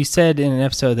 Mm-hmm. You said in an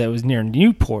episode that it was near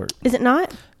Newport. Is it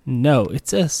not? No,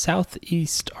 it's a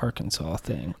southeast Arkansas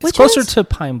thing. It's closer to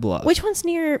Pine Bluff. Which one's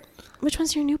near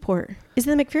Newport? Is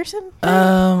it the McPherson?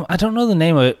 I don't know the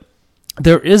name of it.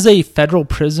 There is a federal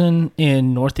prison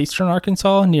in northeastern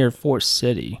Arkansas near Fort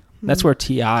City. That's where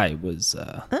T.I. was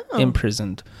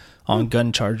imprisoned on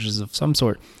gun charges of some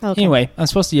sort. Okay. Anyway, I'm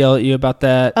supposed to yell at you about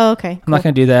that. Oh, okay. I'm not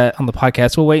going to do that on the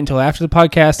podcast. We'll wait until after the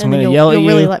podcast. I'm going to yell at you.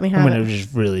 Really let me have I'm going to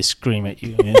just really scream at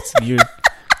you.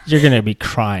 You're going to be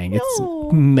crying. It's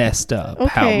messed up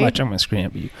how much I'm going to scream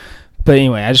at you. But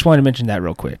anyway, I just wanted to mention that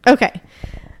real quick. Okay.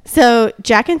 So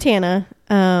Jack and Tana,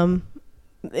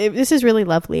 this is really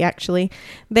lovely, actually.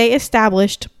 They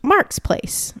established Mark's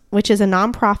Place, which is a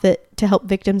nonprofit to help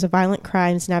victims of violent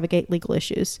crimes navigate legal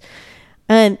issues.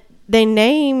 And the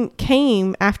name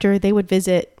came after they would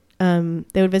visit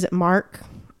Mark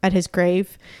at his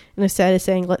grave. And instead of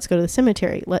saying, let's go to the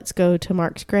cemetery, let's go to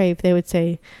Mark's grave, they would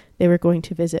say they were going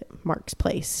to visit Mark's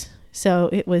Place. So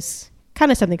it was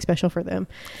kind of something special for them.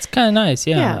 It's kind of nice.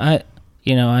 Yeah. I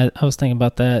was thinking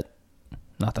about that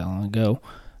not that long ago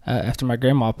after my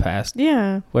grandma passed.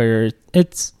 Yeah. Where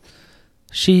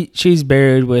she's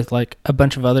buried with like a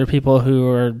bunch of other people who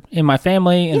are in my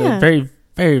family in a very,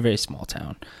 very, very small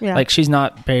town. Yeah. Like she's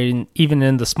not buried even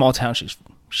in the small town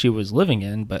she was living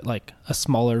in, but like a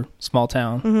small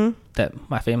town that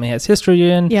my family has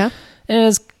history in. Yeah.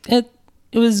 And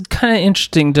it was kind of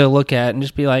interesting to look at and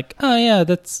just be like, oh yeah,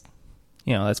 that's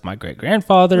my great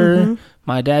grandfather. Mm-hmm.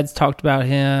 My dad's talked about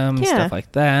him and stuff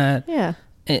like that. Yeah.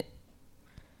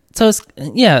 That's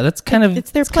kind of,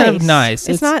 it's their place. Kind of nice.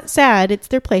 It's not sad. It's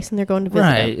their place and they're going to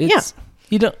visit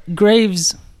them.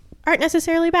 Graves aren't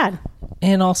necessarily bad.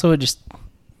 And also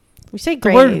we say the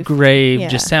grave. word grave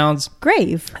just sounds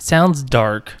grave. Sounds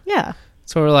dark. Yeah.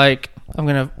 So we're like, I'm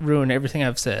going to ruin everything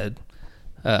I've said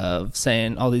of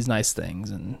saying all these nice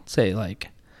things and say like,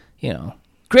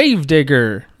 grave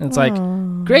digger. And it's like,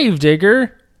 grave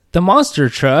digger, the monster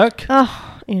truck.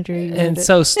 Oh, Andrew. And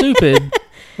so stupid.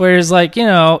 Whereas like,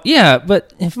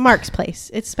 but if Mark's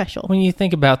Place, it's special. When you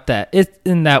think about that, it's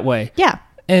in that way. Yeah.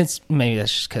 And maybe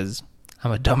that's just because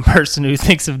I'm a dumb person who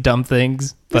thinks of dumb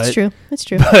things. But, That's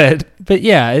true. But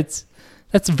yeah,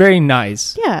 that's very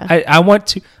nice. Yeah. I want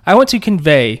to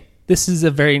convey this is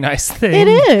a very nice thing. It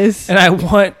is. And I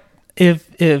want if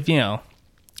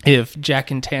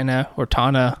Jack and Tana or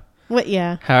Tana What?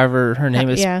 Yeah. However her name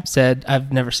is said.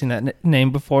 I've never seen that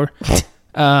name before.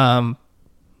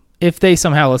 If they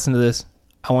somehow listen to this,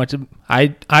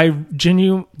 I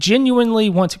genuinely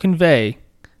want to convey,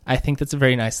 I think that's a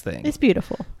very nice thing. It's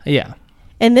beautiful. Yeah.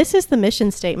 And this is the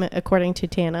mission statement, according to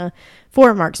Tana,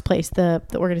 for Mark's Place, the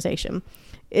organization.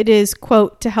 It is,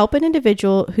 quote, to help an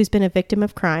individual who's been a victim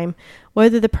of crime,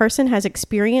 whether the person has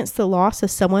experienced the loss of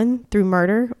someone through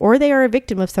murder or they are a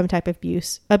victim of some type of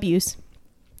abuse.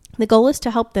 The goal is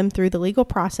to help them through the legal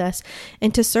process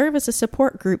and to serve as a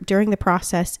support group during the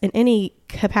process in any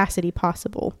capacity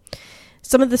possible.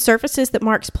 Some of the services that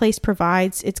Mark's Place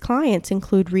provides its clients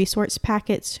include resource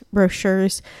packets,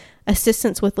 brochures,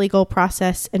 assistance with legal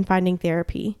process, and finding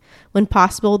therapy. When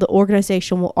possible, the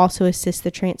organization will also assist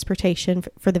the transportation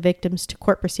for the victims to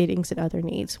court proceedings and other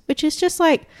needs, which is just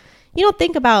like, you don't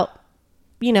think about,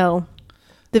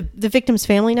 the victim's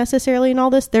family necessarily in all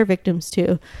this. They're victims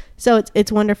too. So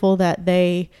it's wonderful that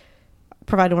they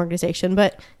provide an organization.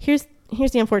 But here's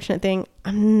the unfortunate thing.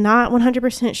 I'm not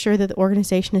 100% sure that the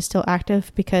organization is still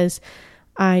active, because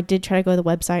I did try to go to the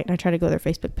website and I tried to go to their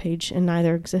Facebook page, and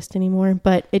neither exist anymore.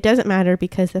 But it doesn't matter,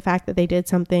 because the fact that they did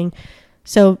something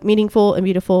so meaningful and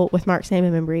beautiful with Mark's name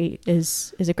and memory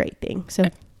is a great thing. So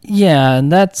yeah,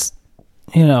 and that's,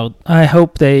 I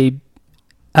hope I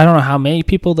don't know how many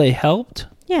people they helped.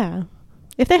 Yeah.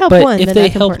 If they helped but one, if then they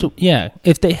that's helped, important.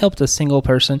 if they helped a single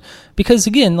person, because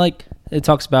again, like it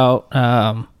talks about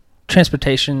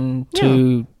transportation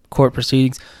to court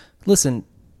proceedings. Listen,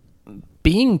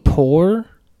 being poor,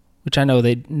 which I know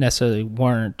they necessarily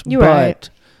weren't, You're but right.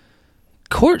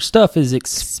 Court stuff is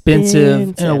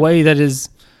expensive in a way that is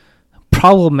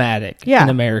problematic in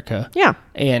America. Yeah.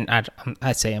 And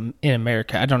I say I'm in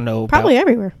America. I don't know probably about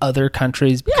everywhere. Other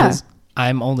countries, because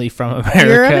I'm only from America.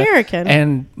 You're American.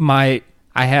 And I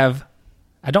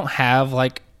don't have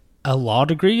like a law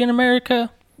degree in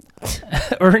America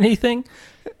or anything,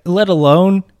 let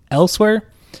alone elsewhere.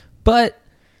 But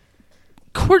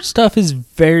court stuff is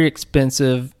very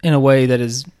expensive in a way that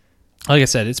is, like I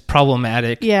said, it's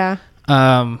problematic. Yeah.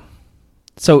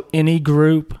 So any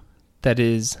group that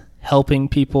is helping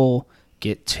people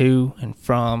get to and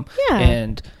from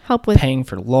and help with paying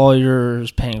for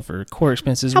lawyers, paying for court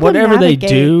expenses, help whatever they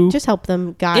do, just help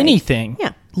them guide. Anything.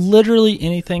 Yeah. Literally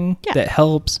anything that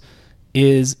helps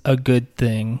is a good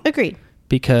thing. Agreed.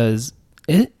 Because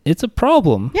it's a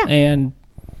problem. Yeah. And,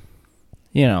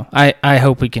 I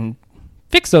hope we can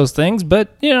fix those things,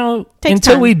 but,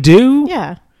 until we do,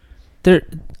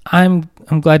 I'm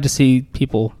glad to see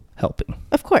people helping.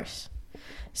 Of course.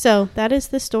 So that is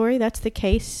the story. That's the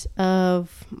case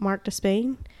of Mark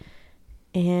Despain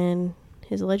and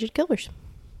his alleged killers.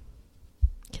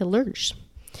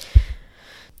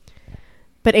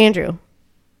 But Andrew,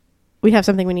 we have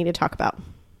something we need to talk about.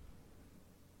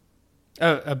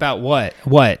 About what?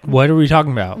 What are we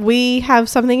talking about? We have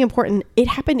something important. It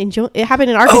happened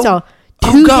in Arkansas.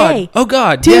 Today. Oh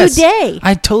God. Yes. Today.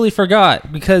 I totally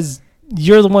forgot, because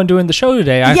you're the one doing the show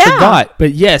today. I forgot.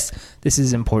 But yes, this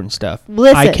is important stuff.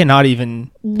 Listen. I cannot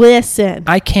even listen.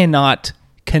 I cannot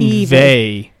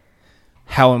convey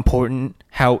how important,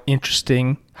 how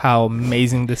interesting, how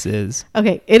amazing this is.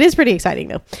 Okay, it is pretty exciting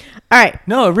though. All right.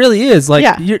 No, it really is. Like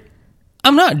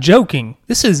I'm not joking.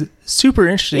 This is super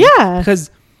interesting. Yeah. Because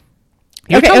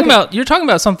you're talking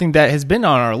about something that has been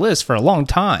on our list for a long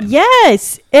time.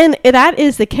 Yes. And that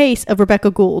is the case of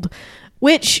Rebecca Gould,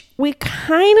 which we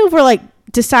kind of were like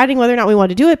deciding whether or not we want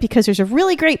to do it, because there's a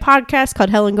really great podcast called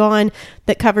Hell and Gone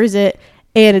that covers it.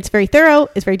 And it's very thorough.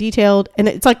 It's very detailed. And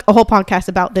it's like a whole podcast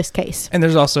about this case. And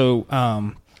there's also,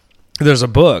 there's a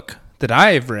book that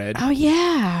I've read. Oh,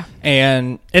 yeah.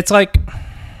 And it's like,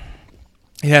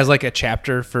 it has like a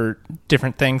chapter for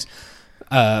different things.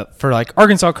 For like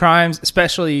Arkansas crimes,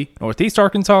 especially Northeast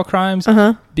Arkansas crimes,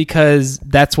 because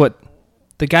that's what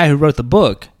the guy who wrote the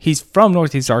book, he's from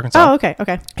Northeast Arkansas. Oh,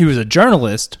 okay. He was a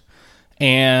journalist,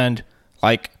 and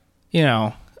like,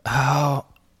 I'm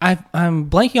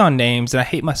blanking on names, and I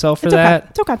hate myself for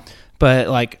that. It's okay. But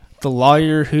like the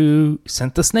lawyer who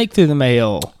sent the snake through the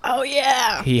mail. Oh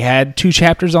yeah. He had 2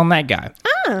 chapters on that guy.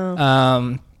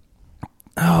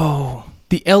 Oh.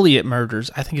 The Elliott murders,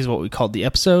 I think is what we called the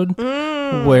episode,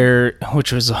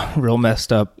 which was a real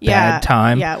messed up bad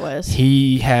time. Yeah, it was.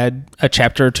 He had a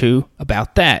chapter or 2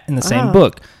 about that in the same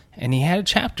book, and he had a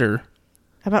chapter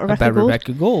about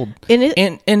Rebecca Gould.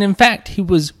 And in fact,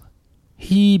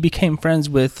 he became friends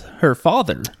with her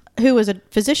father, who was a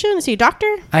physician. Is he a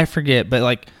doctor? I forget, but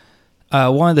like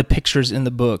one of the pictures in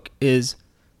the book is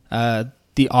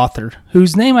the author,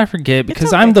 whose name I forget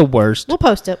because I'm the worst. We'll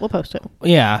post it.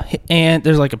 Yeah, and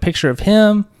there's like a picture of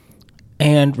him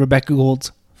and Rebecca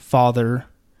Gould's father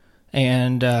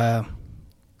and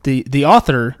the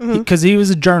author, because he was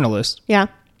a journalist. Yeah.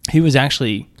 He was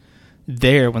actually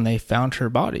there when they found her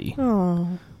body.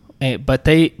 Oh. But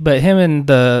him and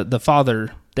the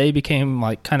father, they became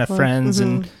like kind of friends,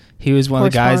 and he was one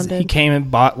of the guys. He came and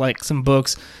bought like some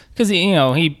books because he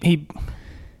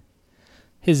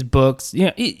his books.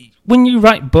 When you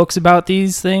write books about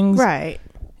these things, right?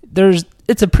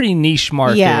 It's a pretty niche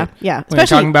market. Yeah. When Especially you're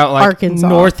talking about like Arkansas.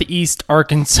 Northeast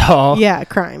Arkansas. Yeah,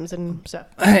 crimes and stuff.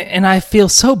 And I feel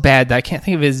so bad that I can't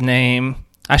think of his name.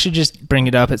 I should just bring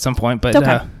it up at some point, but It's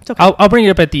okay. It's okay. I'll bring it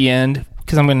up at the end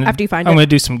because I'm gonna After you find I'm it. gonna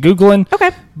do some Googling.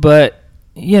 Okay. But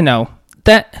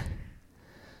that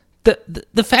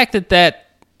the fact that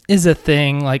is a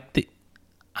thing, like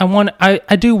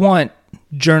I do want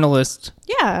journalists,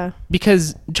 Yeah.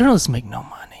 because journalists make no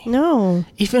money. No.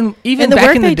 Even And the back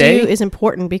work in the they day do is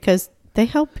important because they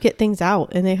help get things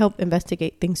out and they help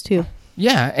investigate things too.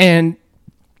 Yeah, and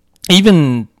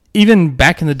even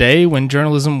back in the day when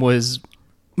journalism was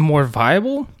more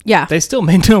viable, Yeah. they still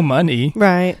made no money.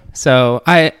 Right. So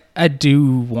I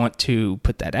do want to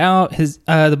put that out. His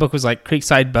the book was like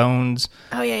Creekside Bones.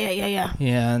 Oh yeah.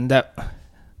 Yeah, and that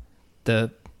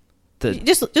the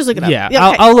Just look it up. yeah,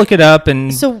 okay. I'll look it up,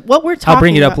 and So what we're talking I'll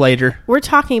bring it up about- later. We're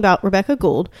talking about Rebecca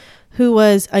Gould, who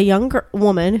was a young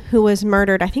woman who was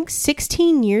murdered, I think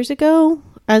 16 years ago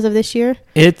as of this year.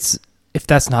 If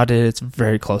that's not it, it's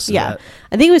very close to that.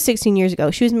 I think it was 16 years ago.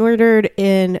 She was murdered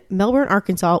in Melbourne,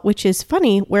 Arkansas, which is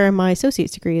funny, where my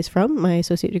associate's degree is from. My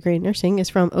associate degree in nursing is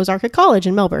from Ozarka College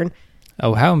in Melbourne.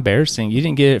 Oh, how embarrassing. You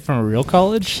didn't get it from a real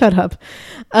college? Shut up.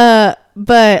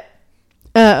 But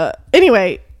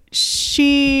anyway,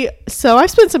 so I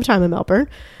spent some time in Melbourne.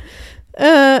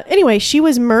 Anyway, she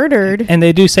was murdered. And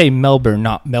they do say Melbourne,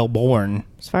 not Melbourne.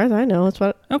 As far as I know, that's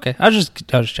what. Okay, I was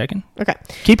just checking. Okay.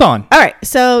 Keep on. All right.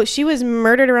 So she was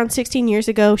murdered around 16 years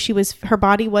ago. Her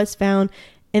body was found.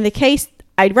 In the case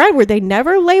I'd read where they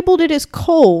never labeled it as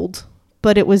cold,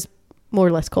 but it was more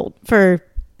or less cold for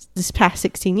this past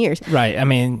 16 years. Right. I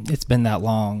mean, it's been that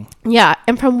long. Yeah.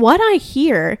 And from what I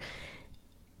hear,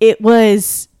 it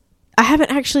was, I'm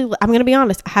going to be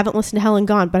honest, I haven't listened to Helen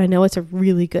Gone, but I know it's a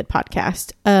really good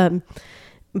podcast.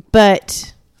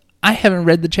 But I haven't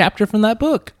read the chapter from that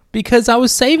book because I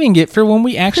was saving it for when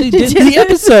we actually did the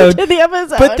episode. But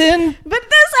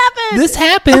this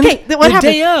happened. Okay, what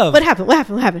happened? Day of. What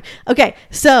happened? Okay,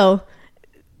 so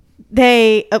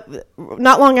they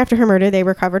not long after her murder, they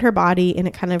recovered her body, and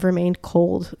it kind of remained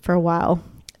cold for a while.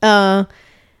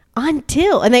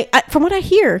 Until, and from what I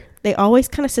hear, they always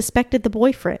kind of suspected the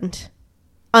boyfriend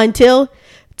until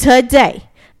today.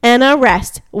 An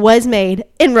arrest was made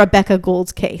in Rebecca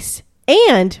Gould's case,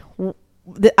 and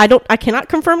I cannot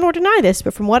confirm nor deny this,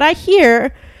 but from what I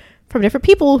hear from different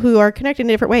people who are connected in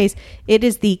different ways, it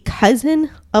is the cousin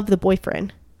of the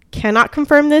boyfriend. Cannot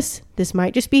confirm this. This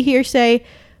might just be hearsay,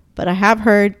 but I have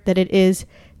heard that it is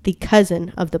the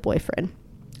cousin of the boyfriend.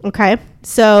 Okay,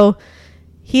 so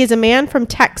he is a man from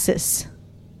Texas.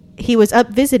 He was up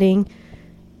visiting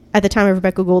at the time of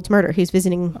Rebecca Gould's murder. He's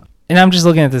visiting. And I'm just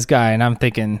looking at this guy and I'm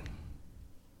thinking,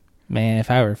 man, if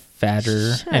I were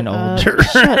fatter and older.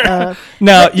 Shut up.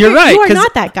 No, you're right. You are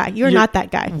not that guy. You're not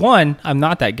that guy. One, I'm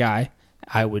not that guy.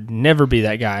 I would never be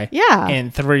that guy. Yeah.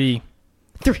 And three,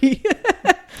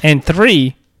 And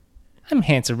three, I'm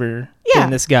handsomer Yeah.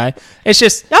 than this guy. It's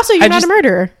just. Also, you're not a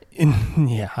murderer.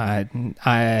 Yeah, I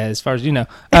as far as you know.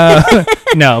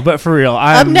 No, but for real.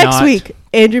 Up I'm next not, week,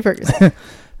 Andrew Ferguson.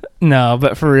 No,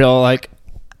 but for real, like,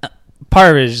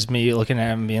 part of it is just me looking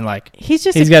at him and being like, He's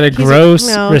got a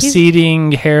gross,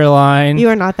 receding hairline. You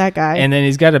are not that guy. And then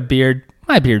he's got a beard.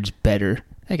 My beard's better.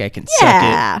 That guy can suck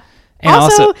yeah. it. And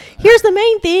also, here's the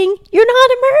main thing: you're not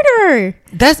a murderer.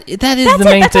 That is That's the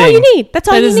main That's thing. all you need. That's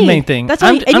all you need. That is the main thing. That's all.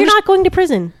 And you're not going to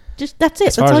prison. Just that's it.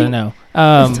 As far as I know.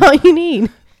 That's all you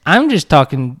need. I'm just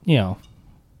talking. What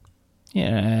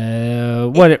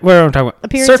am I talking about?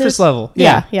 Appearances? Surface level.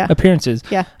 Yeah. Appearances.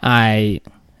 Yeah.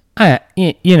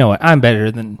 You know what? I'm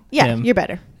better than him. You're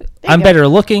better. I'm better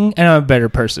looking, and I'm a better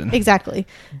person. Exactly.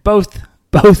 Both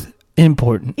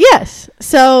important. Yes.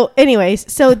 So, anyways,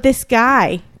 this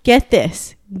guy, get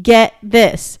this.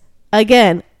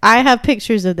 Again, I have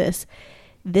pictures of this.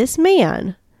 This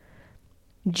man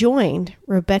joined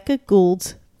Rebecca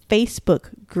Gould's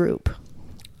Facebook group.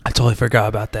 I totally forgot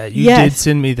about that. You Yes. did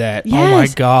send me that. Yes. Oh my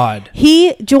God.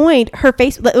 He joined her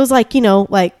Facebook. It was like,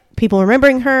 people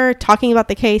remembering her, talking about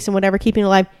the case and whatever, keeping it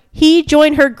alive. He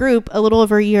joined her group a little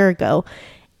over a year ago.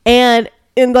 And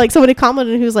like somebody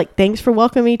commented who was like, thanks for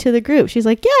welcoming me to the group. She's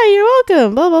like, yeah, you're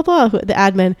welcome. Blah, blah, blah. The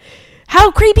admin. How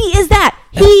creepy is that?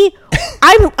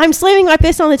 I'm slamming my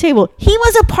fist on the table. He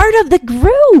was a part of the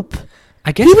group.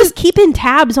 I guess He was keeping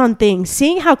tabs on things,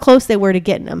 seeing how close they were to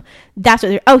getting him. That's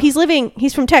what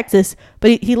he's from Texas,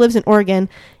 but he lives in Oregon,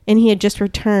 and he had just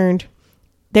returned.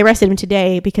 They arrested him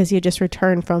today because he had just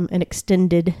returned from an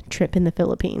extended trip in the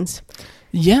Philippines.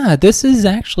 Yeah,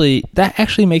 that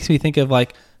actually makes me think of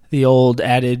like the old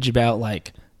adage about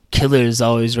like killers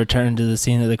always return to the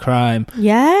scene of the crime.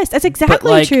 Yes, that's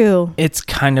exactly like, true. It's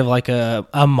kind of like a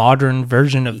modern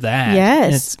version of that.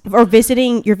 Yes, or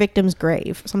visiting your victim's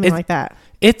grave, something like that.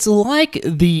 It's like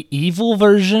the evil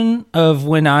version of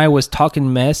when I was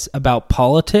talking mess about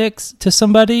politics to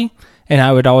somebody, and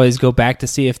I would always go back to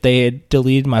see if they had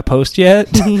deleted my post yet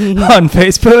on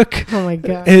Facebook. Oh my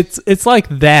god. It's like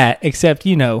that, except,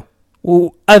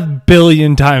 a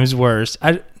billion times worse.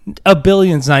 A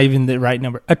billion's not even the right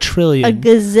number. A trillion. A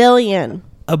gazillion.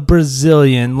 A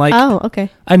Brazilian. Like, oh, okay.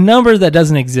 A number that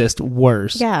doesn't exist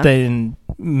worse Yeah. than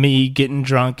me getting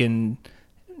drunk and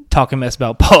talking mess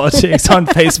about politics on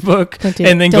Facebook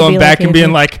and then going back and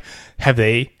being like, have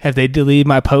they deleted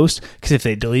my post? Because if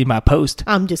they delete my post,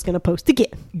 I'm just going to post again.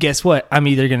 Guess what? I'm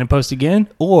either going to post again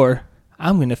or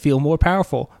I'm going to feel more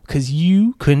powerful because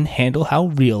you couldn't handle how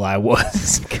real I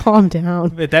was. Calm down.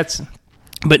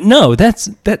 But no, that's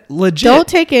legit. Don't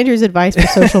take Andrew's advice for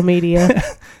social media.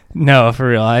 No, for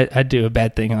real. I do a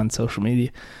bad thing on social media.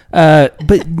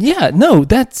 But yeah, no,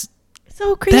 that's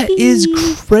so creepy. That is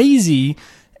crazy.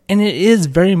 And it is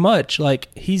very much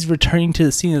like he's returning to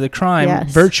the scene of the crime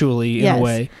virtually in a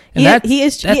way. And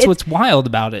that's what's wild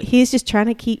about it. He's just trying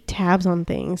to keep tabs on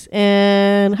things.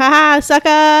 And haha,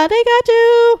 sucker, they got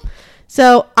you.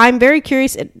 So I'm very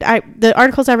curious. The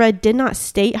articles I read did not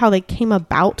state how they came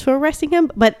about to arresting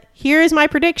him. But here is my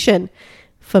prediction.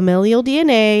 Familial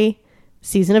DNA,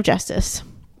 season of justice.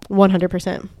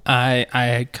 100%.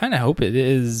 I kind of hope it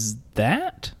is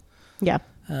that. Yeah.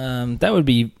 That would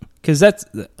be... Because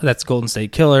that's Golden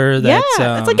State Killer. That's,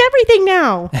 that's like everything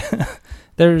now.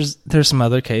 There's some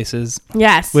other cases.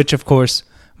 Yes. Which, of course,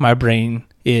 my brain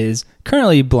is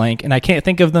currently blank, and I can't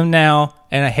think of them now,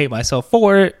 and I hate myself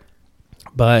for it.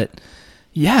 But,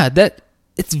 yeah,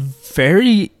 it's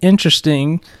very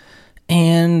interesting.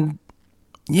 And,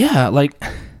 yeah, like,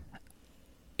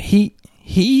 he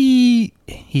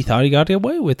thought he got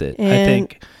away with it, I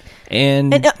think.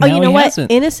 And you know what?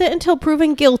 Innocent until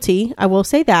proven guilty. I will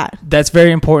say that. That's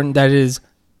very important. That is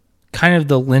kind of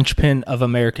the linchpin of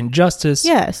American justice.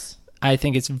 Yes. I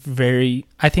think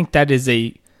that is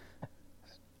a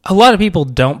lot of people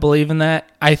don't believe in that.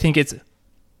 I think it's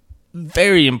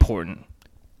very important.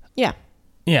 Yeah.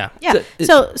 Yeah. Yeah.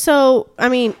 So, I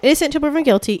mean, innocent until proven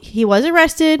guilty. He was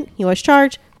arrested. He was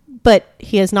charged, but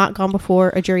he has not gone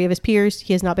before a jury of his peers.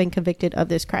 He has not been convicted of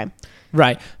this crime.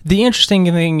 Right. The interesting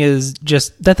thing is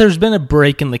just that there's been a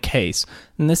break in the case.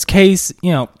 In this case,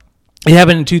 it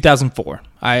happened in 2004.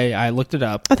 I looked it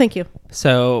up. Oh, thank you.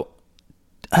 So,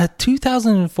 a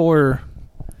 2004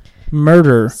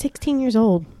 murder. 16 years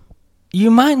old.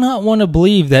 You might not want to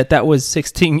believe that was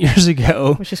 16 years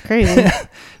ago. Which is crazy.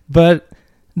 But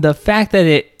the fact that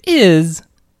it is,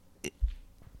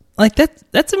 like,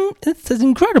 that's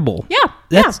incredible. Yeah.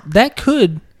 That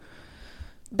could...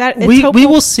 we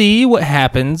will see what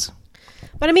happens.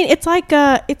 But I mean, it's like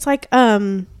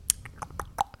I'm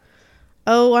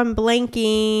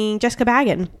blanking, Jessica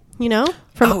Baggin,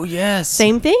 Oh yes.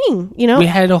 Same thing, We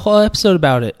had a whole episode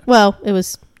about it. Well, it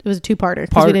was a two-parter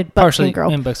because we did Buckskin Girl.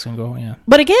 And Buckskin Girl, yeah.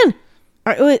 But again,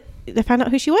 they found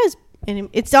out who she was, and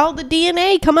it's all the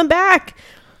DNA coming back,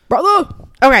 brother.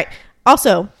 All right.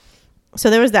 Also, so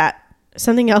there was that.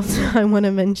 Something else I want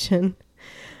to mention.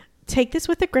 Take this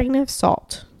with a grain of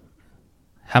salt.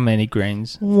 How many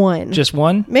grains? One. Just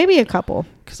one? Maybe a couple.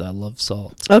 Because I love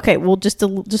salt. Okay, well, just a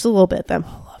little bit then. I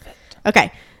love it.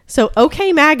 Okay, so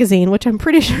OK Magazine, which I'm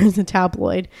pretty sure is a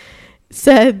tabloid,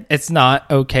 said... It's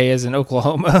not OK as in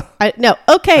Oklahoma. No,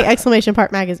 OK, exclamation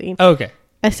part magazine. Okay.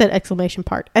 I said exclamation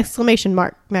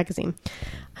mark magazine.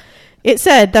 It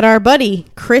said that our buddy,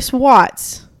 Chris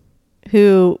Watts,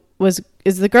 who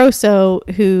is the Grosso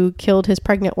who killed his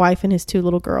pregnant wife and his two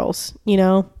little girls,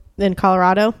 in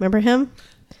Colorado. Remember him?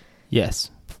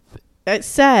 Yes. It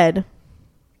said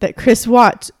that Chris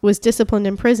Watts was disciplined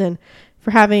in prison for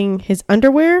having his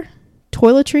underwear,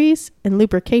 toiletries, and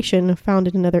lubrication found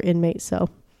in another inmate's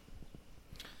cell.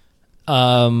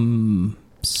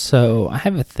 So I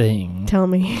have a thing. Tell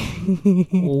me.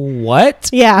 What?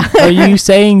 Yeah. are you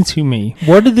saying to me?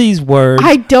 What are these words?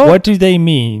 What do they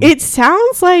mean? It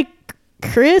sounds like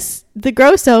Chris the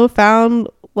Grosso found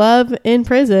love in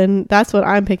prison. That's what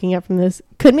I'm picking up from this.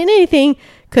 Could mean anything.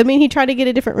 Could mean he tried to get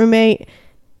a different roommate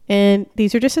And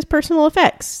these are just his personal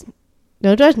effects.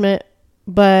 No judgment,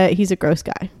 but he's a gross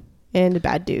guy and a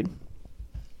bad dude.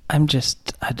 I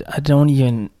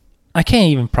can't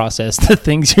even process the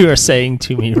things you are saying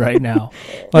to me right now.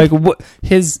 Like what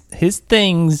his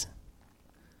things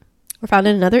Were found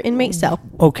in another inmate cell.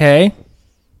 Okay.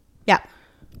 Yeah.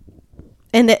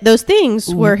 And those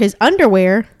things were his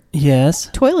underwear, Yes.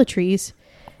 toiletries,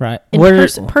 Right.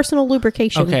 and personal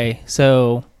lubrication. Okay,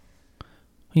 so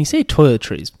when you say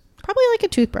toiletries, Probably like a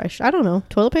toothbrush. I don't know.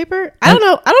 Toilet paper? I don't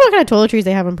know. I don't know what kind of toiletries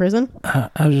they have in prison. I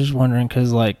was just wondering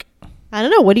because, like, I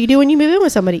don't know. What do you do when you move in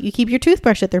with somebody? You keep your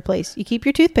toothbrush at their place. You keep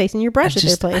your toothpaste and your brush at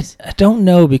their place. I don't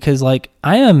know because, like,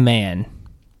 I'm a man.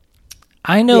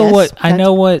 I know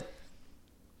what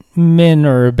men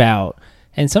are about,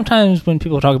 and sometimes when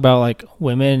people talk about like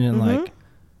women and like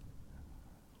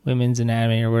women's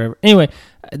anatomy or whatever, anyway,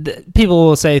 people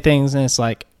will say things and it's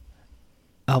like,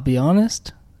 I'll be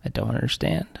honest, I don't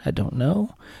understand. I don't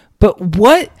know, but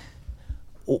what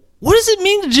does it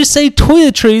mean to just say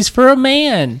toiletries for a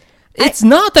man? It's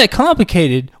not that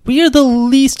complicated. We are the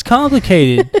least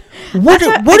complicated. What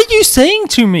are you saying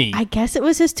to me? I guess it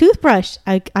was his toothbrush.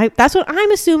 That's what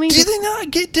I'm assuming. Do they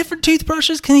not get different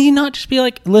toothbrushes? Can he not just be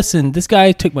like, listen, this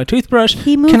guy took my toothbrush.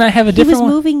 Can I have a different one?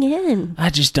 He was moving in. I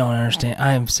just don't understand.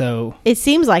 I am so... It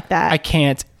seems like that. I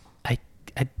can't... I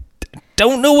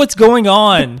don't know what's going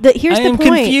on. Here's the point. I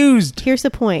am confused. Here's the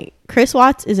point. Chris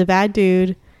Watts is a bad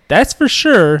dude. That's for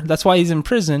sure. That's why he's in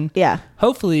prison. Yeah.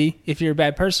 Hopefully, if you're a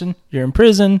bad person, you're in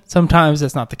prison. Sometimes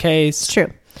that's not the case. It's true.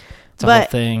 It's a whole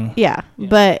thing. Yeah.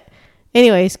 But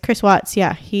anyways, Chris Watts,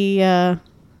 yeah. He,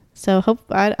 so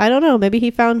I don't know. Maybe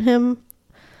he found him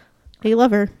a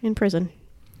lover in prison.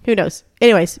 Who knows?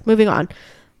 Anyways, moving on.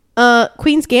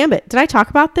 Queen's Gambit. Did I talk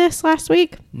about this last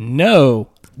week? No.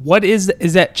 What is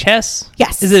that chess?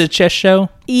 Yes. Is it a chess show?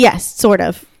 Yes, sort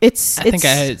of. I think I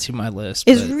had it to my list.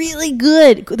 It's really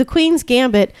good. The Queen's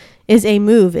Gambit is a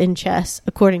move in chess,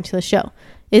 according to the show.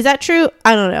 Is that true?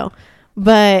 I don't know.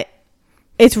 But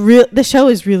it's real. The show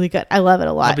is really good. I love it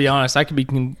a lot. I'll be honest. I could be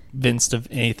convinced of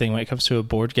anything when it comes to a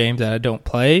board game that I don't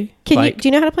play. Do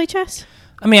you know how to play chess?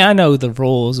 I mean, I know the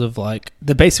rules of like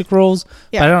the basic rules,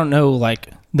 but I don't know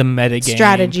like the meta game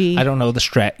strategy. I don't know the the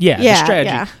strategy.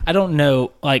 Yeah. I don't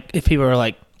know like if people are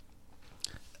like,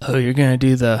 oh, you're gonna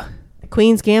do the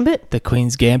Queen's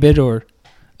Gambit, or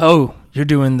oh, you're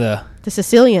doing the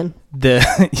Sicilian, the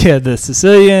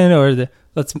Sicilian, or the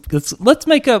let's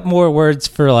make up more words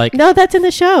for like. No, that's in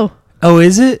the show. Oh,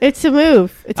 is it? It's a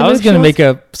move. I was gonna make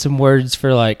up some words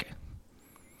for like,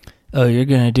 oh, you're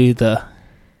gonna do the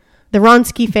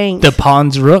Wronski feint, the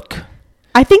pawn's rook.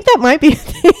 I think that might be.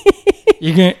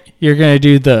 You're gonna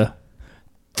do the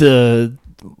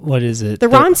what is it? The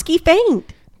Wronski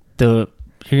feint.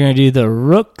 You're gonna do the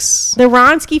rooks. The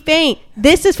Wronski feint.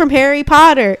 This is from Harry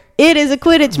Potter. It is a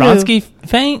Quidditch move. Wronski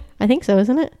feint. I think so,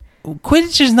 isn't it?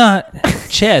 Quidditch is not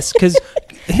chess because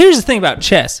here's the thing about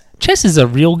chess. Chess is a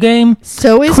real game.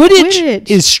 So is Quidditch.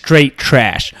 Is straight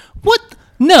trash. What?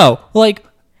 No, like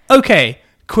okay,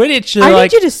 Quidditch. I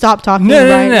need you to stop talking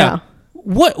now.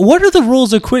 What are the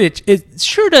rules of Quidditch? It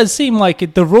sure does seem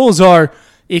like the rules are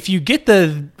if you get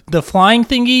the flying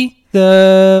thingy,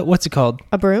 what's it called?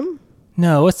 A broom?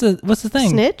 No, what's the thing?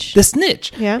 Snitch? The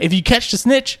snitch. Yeah. If you catch the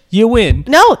snitch, you win.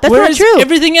 No, that's not true.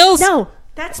 Everything else? No,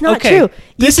 that's not true.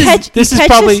 You catch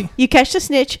the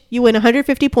snitch, you win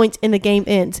 150 points and the game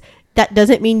ends. That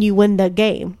doesn't mean you win the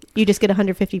game. You just get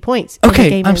 150 points.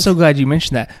 Okay, I'm so glad you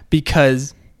mentioned that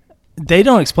because they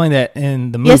don't explain that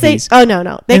in the movies. Yes,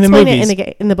 no. They explain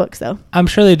it in the books, though. I'm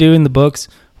sure they do in the books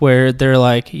where they're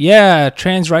like, yeah,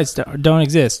 trans rights don't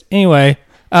exist. Anyway.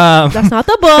 That's not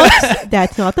the books.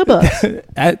 That's not the books.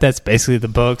 That's basically the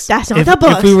books. That's not the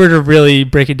books. If we were to really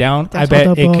break it down, I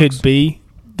bet it could be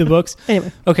the books.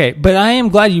 Anyway. Okay, but I am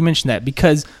glad you mentioned that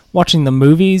because watching the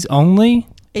movies only,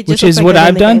 which is like what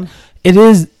I've done, game.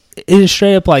 it is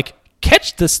straight up like,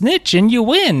 catch the snitch and you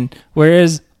win.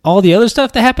 Whereas all the other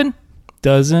stuff that happened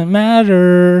doesn't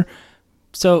matter.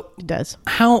 So it does.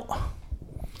 How?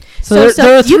 So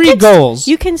there are three goals.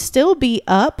 You can still be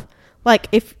up. Like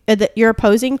if your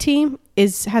opposing team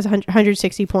has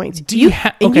 160 points, you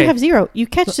have 0. You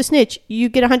catch the snitch, you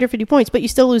get 150 points, but you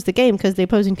still lose the game because the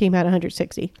opposing team had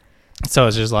 160. So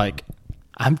it's just like,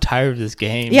 I'm tired of this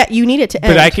game. Yeah, you need it to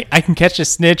end. But I can catch a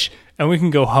snitch and we can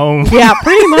go home. Yeah,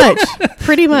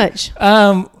 pretty much.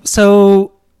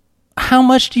 So how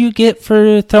much do you get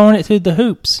for throwing it through the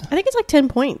hoops? I think it's like 10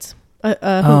 points.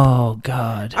 Oh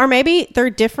God! Or maybe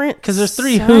they're different because there's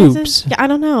 3 sizes. hoops. Yeah, I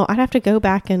don't know. I'd have to go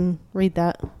back and read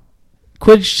that.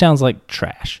 Quidditch sounds like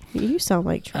trash. You sound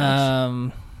like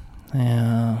trash.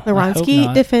 Yeah. The I hope Wronski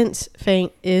not. defense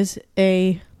feint is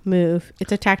a move.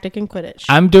 It's a tactic in Quidditch.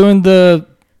 I'm doing the.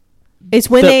 It's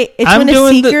when I'm when a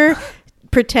doing seeker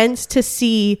pretends to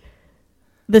see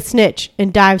the snitch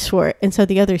and dives for it, and so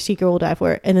the other seeker will dive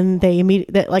for it, and then they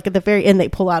immediately, like at the very end, they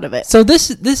pull out of it. So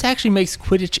this actually makes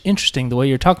Quidditch interesting the way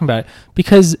you're talking about it,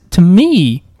 because to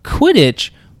me Quidditch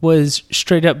was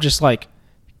straight up just like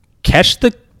catch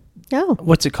the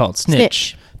what's it called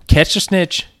snitch. Catch the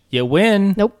snitch, you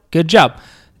win. Nope. Good job.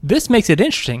 This makes it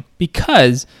interesting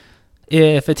because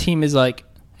if a team is like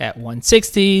at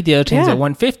 160, the other team's at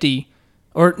 150,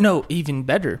 or no, even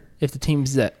better, if the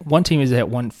team's at one team is at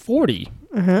 140,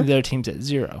 the other team's at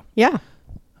 0. Yeah.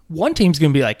 One team's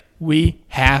gonna be like, we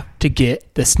have to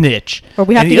get the snitch, or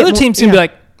we have and to the other get team's gonna be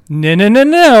like,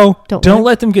 no, don't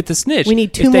let them get the snitch. We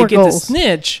need 2 if more they goals. get the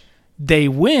snitch, they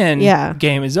win. Yeah.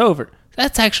 Game is over.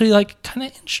 That's actually like kind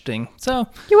of interesting. So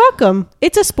you're welcome.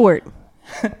 It's a sport.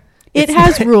 It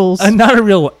has rules. Not a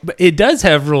real one, but it does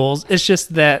have rules. It's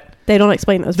just that they don't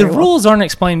explain those. The very rules aren't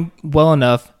explained well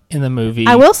enough in the movie.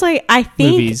 I will say, I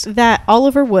think movies. that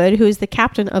Oliver Wood, who is the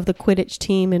captain of the Quidditch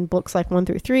team in books like 1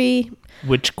 through 3,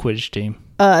 Which Quidditch team?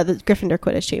 The Gryffindor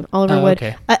Quidditch team, Oliver Wood.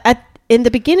 Okay. In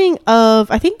the beginning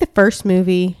of, I think the first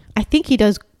movie, I think he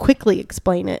does quickly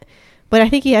explain it, but I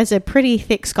think he has a pretty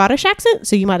thick Scottish accent,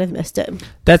 so you might have missed it.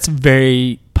 That's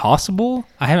very possible.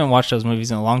 I haven't watched those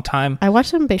movies in a long time. I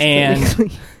watch them basically And-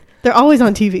 weekly. They're always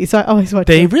on TV, so I always watch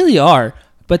They them. really are,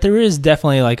 but there is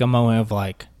definitely like a moment of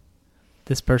like,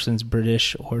 this person's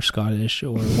British or Scottish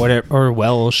or whatever, or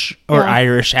Welsh or Yeah.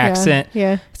 Irish accent.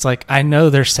 Yeah. It's like, I know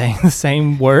they're saying the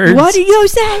same words. What are you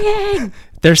saying?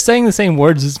 They're saying the same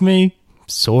words as me,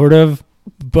 sort of,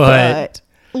 but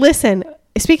listen,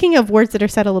 speaking of words that are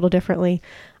said a little differently,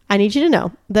 I need you to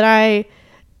know that I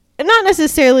am not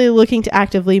necessarily looking to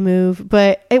actively move,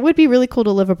 but it would be really cool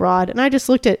to live abroad. And I just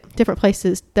looked at different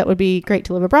places that would be great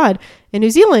to live abroad. And New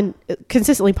Zealand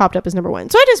consistently popped up as number 1.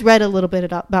 So I just read a little bit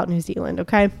about New Zealand,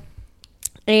 okay?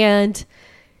 And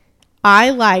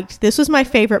this was my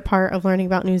favorite part of learning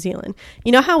about New Zealand.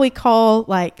 You know how we call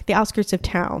like the outskirts of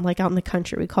town, like out in the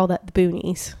country, we call that the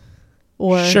boonies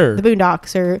or Sure. the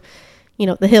boondocks or,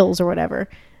 the hills or whatever.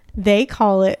 They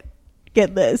call it,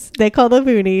 get this, they call the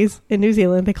boonies in New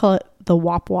Zealand, they call it the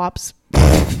wop wops.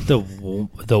 the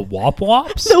wop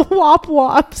wops? The wop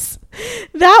wops.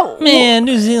 That Man,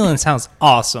 New Zealand sounds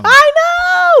awesome. I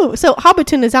know. So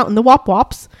Hobbiton is out in the wop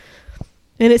wops,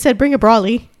 and it said bring a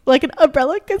brolly, like an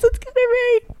umbrella, because it's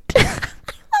gonna rain.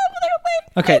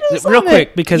 Okay, I just real love quick,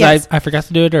 it. because Yes. I forgot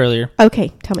to do it earlier. Okay,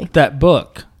 tell me. That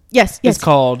book Yes. is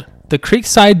called The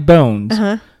Creekside Bones,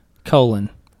 Uh-huh.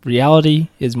 Reality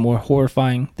is more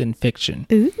horrifying than fiction.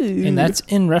 Ooh. And that's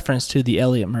in reference to the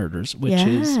Elliot murders, which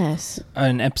is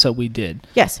an episode we did.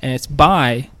 Yes. And it's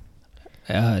by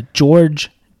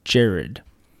George Jared.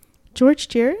 George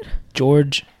Jared?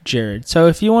 George Jared. So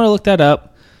if you want to look that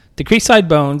up, The Creekside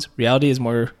Bones, Reality is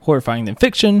More Horrifying Than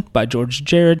Fiction by George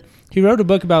Jared. He wrote a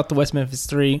book about the West Memphis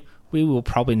 3. We will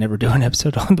probably never do an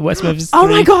episode on the West Memphis 3. Oh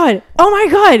my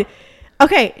God.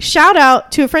 Okay, shout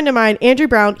out to a friend of mine, Andrew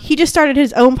Brown. He just started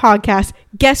his own podcast.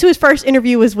 Guess who his first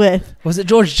interview was with? Was it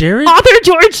George Jared? Author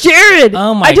George Jared.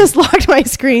 Oh my- I just locked my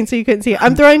screen so you couldn't see it.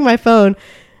 I'm throwing my phone.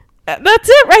 That's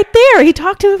it right there. He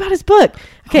talked to him about his book.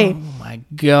 Okay. Oh my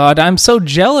God, I'm so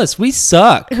jealous. We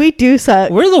suck. We do suck.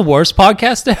 We're the worst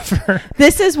podcast ever.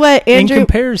 This is what Andrew, in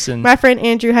comparison. my friend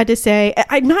Andrew, had to say.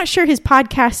 I'm not sure his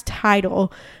podcast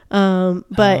title,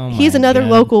 but Oh he's my another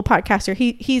God. local podcaster.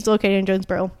 He's located in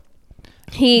Jonesboro.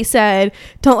 He said,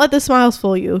 "Don't let the smiles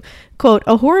fool you." Quote,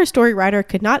 "A horror story writer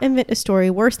could not invent a story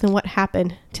worse than what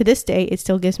happened. To this day, it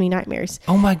still gives me nightmares."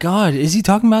 Oh my God, is he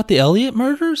talking about the Elliot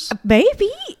murders? Maybe.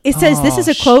 It says this is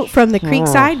a quote from the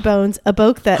Creekside Bones, a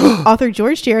book that author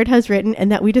George Jared has written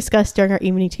and that we discussed during our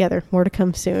evening together. More to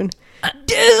come soon.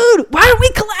 Dude, why are we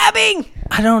collabing?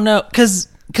 I don't know, because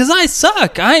I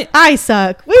suck. I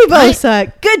suck. We both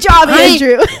suck. Good job,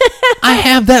 Andrew. I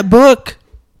have that book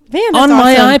Man, that's on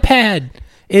my awesome. iPad.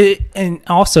 And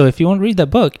also, if you want to read that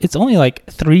book, it's only like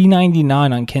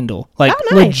 $3.99 on Kindle. Like,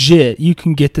 Oh, nice. legit, you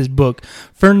can get this book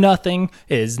for nothing.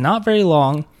 It is not very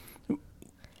long.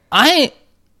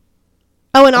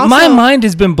 Oh, and also, My mind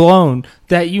has been blown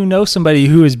that you know somebody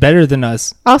who is better than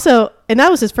us. also, and that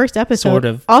was his first episode. Sort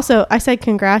of. Also, I said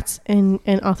congrats, and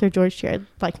author George Jared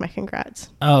liked my congrats.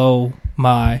 Oh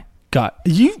my God.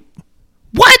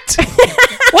 What?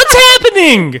 What's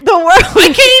happening? The world.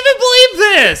 I can't even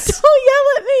believe this. Don't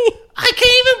yell at me. I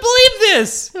can't even believe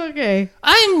this. Okay.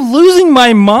 I'm losing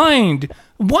my mind.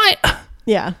 Why?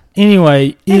 Yeah.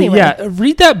 Anyway, Anyway. yeah,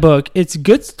 read that book. It's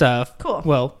good stuff. Cool.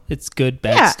 Well, it's good,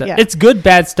 bad Yeah, stuff. yeah. It's good,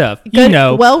 bad stuff. Good, you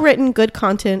know. well written, good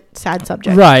content, sad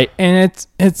subject. Right. And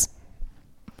it's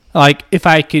like if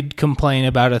I could complain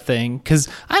about a thing, because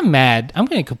I'm mad. I'm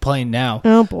going to complain now.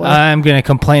 Oh boy, I'm going to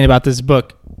complain about this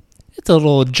book. It's a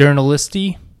little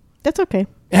journalisty. that's okay.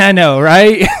 I know,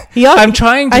 right? Yeah, I'm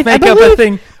trying to I make up believe- a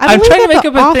thing. I I'm believe trying to that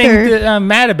make the up a thing author- that I'm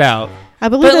mad about. I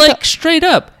believe But that like straight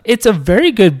up, it's a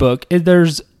very good book.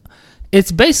 It's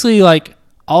basically like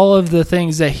all of the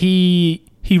things that he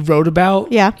wrote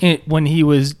about. Yeah. When he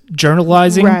was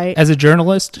journalizing Right. as a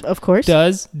journalist, of course.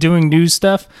 doing news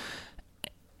stuff,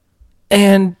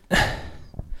 and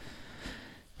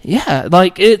yeah,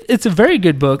 like it's a very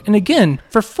good book. And again,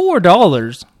 for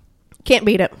 $4, Can't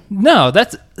beat it. no,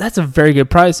 that's a very good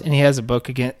price. And he has a book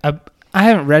again. I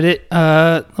haven't read it.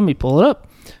 Let me pull it up.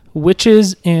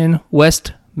 Witches in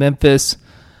West Memphis.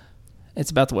 It's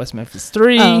about the West Memphis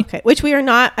 3. Oh, okay. Which we are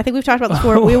not. I think we've talked about this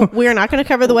before. We are not going to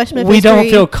cover the West Memphis. We don't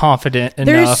 3. feel confident There's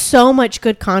enough. so much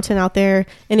good content out there,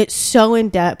 and it's so in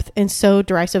depth and so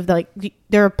derisive. Like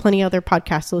there are plenty of other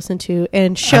podcasts to listen to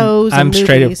and shows. I'm and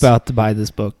straight up movies. about to buy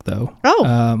this book though. Oh,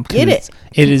 'cause get it.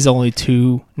 It is only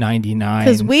 $2.99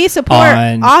 because we support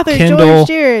on author Kindle. George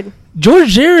Jared. George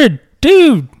Jared,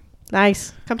 dude.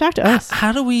 Nice. Come talk to us.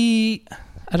 How do we?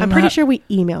 I'm pretty sure we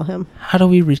email him. How do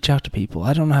we reach out to people?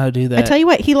 I don't know how to do that. I tell you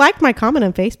what, he liked my comment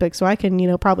on Facebook, so I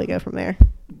can probably go from there.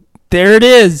 There it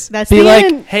is. That's Be the like,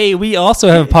 end. hey, we also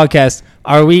have a podcast.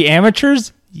 Are we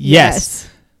amateurs? Yes.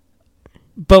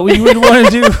 But we would want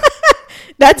to do.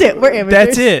 That's it. We're amateurs.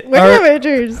 That's it. We're Our-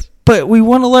 amateurs. But we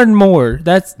want to learn more.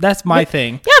 That's my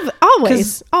thing. Yeah, but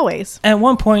always. At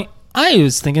one point, I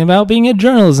was thinking about being a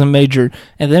journalism major,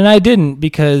 and then I didn't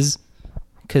because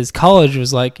college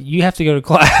was like, you have to go to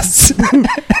class. and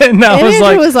And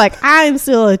Andrew was like, I'm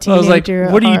still a I teenager. was like,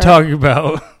 what are you talking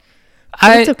about?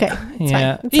 It's okay. It's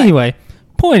Yeah. fine. It's fine. Anyway,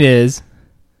 point is,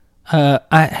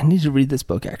 I need to read this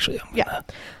book. Actually, Yeah.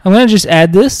 I'm gonna just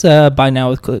add this by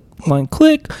now with one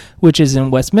click, which is in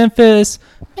West Memphis.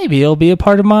 Maybe it'll be a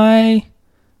part of my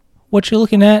what you're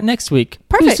looking at next week.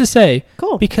 Perfect. Who's to say?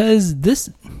 Cool. Because this,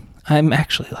 I'm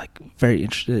actually like very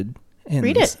interested in.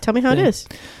 Read this it. Tell me how thing. it is.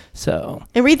 So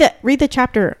And read the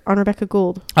chapter on Rebecca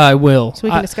Gould I will. so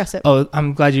we can discuss it. Oh,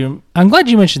 I'm glad you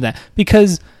mentioned that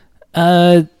because,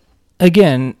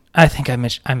 again, I think I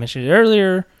mentioned it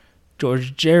earlier.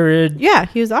 George Jared. Yeah,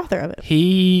 he was the author of it.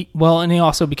 And he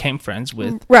also became friends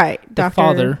with Right. the Dr.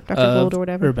 father Dr. of Gould or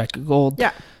whatever. Rebecca Gould.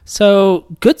 Yeah. So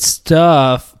good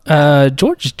stuff.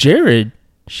 George Jared,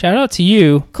 shout out to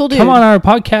you. Cool dude. Come on our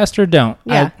podcast or don't.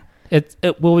 Yeah. It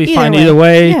will be Either fine way. either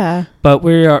way. Yeah. But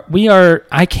we are.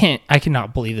 I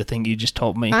cannot believe the thing you just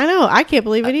told me. I know. I can't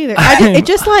believe it either. It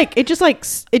just happened.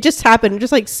 It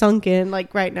just like sunk in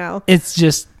like right now. It's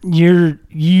just you.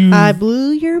 I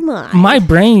blew your mind. My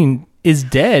brain is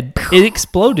dead. It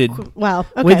exploded Wow.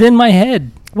 Okay. within my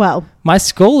head. Well, My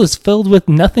skull is filled with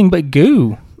nothing but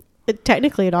goo.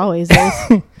 technically it always is.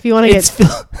 If you want to It's get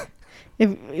filled.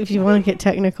 if you want to get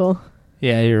technical.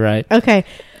 Yeah, you're right. Okay.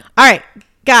 All right,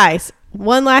 guys.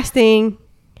 One last thing.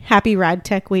 Happy Rad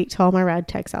Tech Week to all my Rad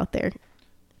Techs out there.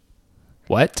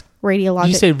 What? Radiologic.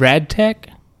 Did you say rad tech?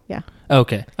 Yeah.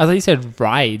 Okay. I thought you said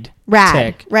ride Rad.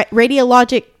 tech.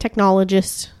 Radiologic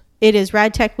technologist. It is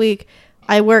Rad Tech Week.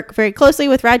 I work very closely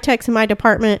with Rad Techs in my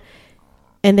department,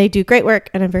 and they do great work,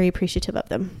 and I'm very appreciative of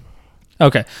them.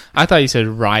 Okay. I thought you said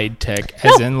ride tech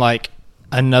as in like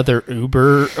another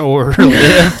Uber or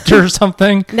Lyft or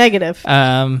something. Negative.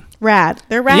 Rad.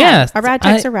 They're rad. Yeah, Our Rad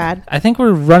Techs are rad. I think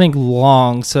we're running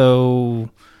long, so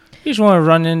you just want to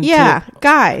run into Yeah,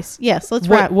 guys. Yes, let's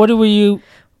wrap. what do we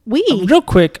real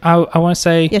quick, I want to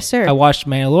say Yes, sir. I watched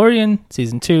Mandalorian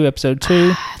season 2 episode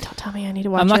 2. Don't tell me I need to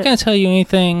watch I'm not it. going to tell you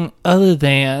anything other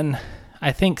than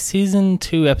I think season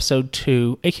 2 episode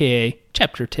 2, aka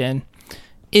chapter 10,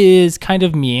 is kind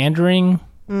of meandering.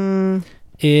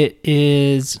 It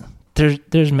is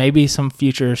there's maybe some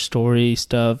future story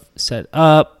stuff set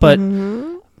up, but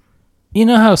you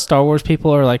know how Star Wars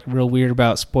people are like real weird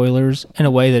about spoilers in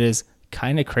a way that is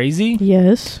kind of crazy?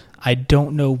 Yes. I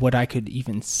don't know what I could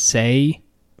even say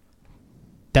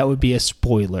that would be a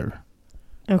spoiler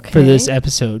Okay. for this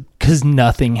episode because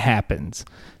nothing happens.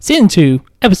 Season 2,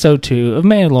 episode 2 of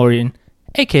Mandalorian,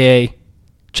 aka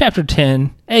chapter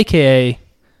 10, aka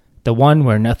the one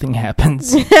where nothing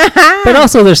happens. But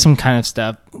also there's some kind of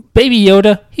stuff. Baby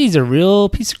Yoda, he's a real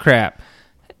piece of crap.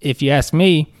 If you ask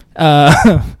me,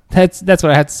 that's what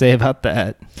I have to say about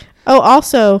that. Oh,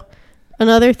 also,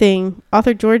 another thing.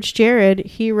 Author George Jared,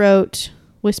 he wrote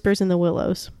Whispers in the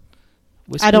Willows.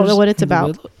 I don't know what it's in the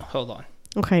about. Hold on.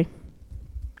 Okay.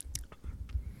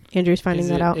 Andrew's finding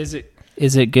that out. Is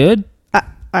it good?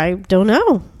 I don't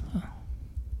know.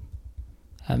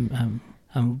 I'm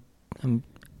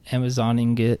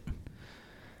Amazoning it.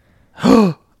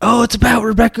 Oh, it's about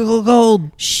Rebecca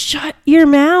Gold Shut your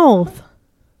mouth.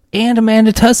 and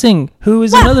Amanda Tussing, who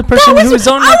is another person who is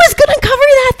on. I was going to cover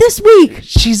that this week.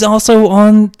 She's also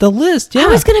on the list. Yeah, I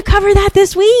was going to cover that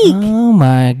this week. Oh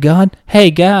my God!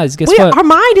 Hey guys, guess what? Our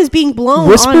mind is being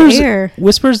blown on air.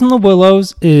 Whispers in the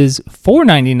Willows is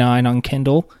 $4.99 on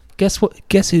Kindle. Guess what?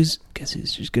 Guess who's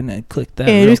just gonna click that?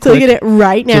 Andrew's clicking it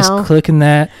right now. Just clicking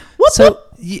that. Whoop, So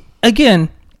whoop. again,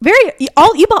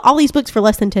 You bought all these books for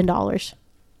less than $10,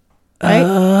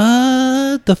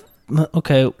 right?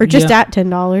 Okay, Or just at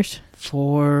 $10.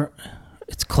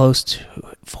 It's close to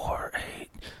 $4, $8.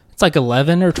 It's like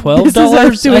 $11 or $12. This is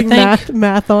us doing I think.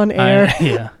 math on air.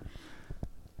 Yeah.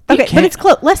 Okay, but it's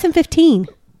close. Less than 15.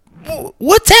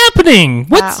 What's happening?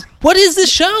 Wow. What is this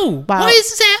show? Wow. Why is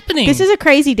this happening? This is a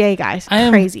crazy day, guys.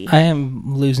 Crazy. I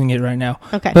am losing it right now.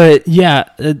 Okay. But yeah,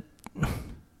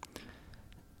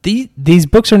 these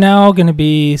books are now going to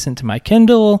be sent to my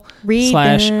Kindle /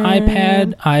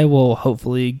 iPad. I will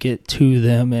hopefully get to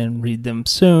them and read them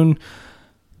soon.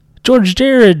 George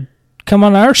Jared, come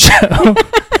on our show.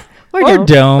 Or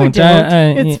don't.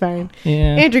 It's fine.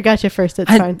 Yeah. Andrew got you first. It's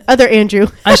fine. Other Andrew.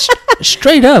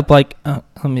 Straight up, like,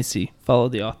 let me see. Follow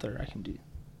the author. I can do.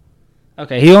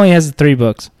 Okay, he only has 3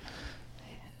 books,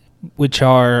 which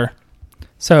are,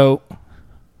 so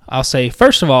I'll say,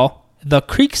 first of all, The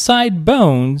Creekside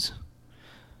Bones.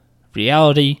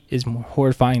 Reality is more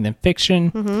horrifying than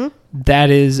fiction. Mm-hmm.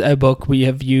 That is a book we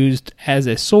have used as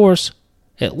a source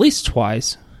at least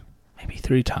twice, maybe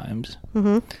 3 times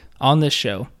on this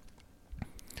show.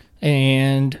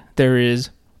 And there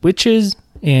is Witches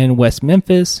in West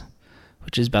Memphis,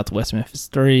 which is about the West Memphis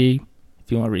 3.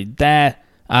 If you want to read that.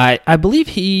 I believe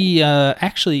he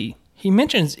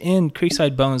mentions in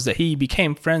Creekside Bones that he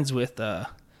became friends with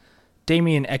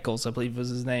Damien Eccles, I believe was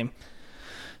his name,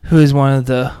 who is one of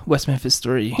the West Memphis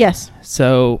 3. Yes.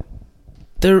 So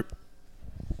there,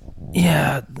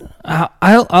 yeah,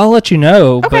 I'll let you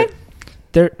know. Okay.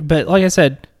 But like I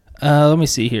said, let me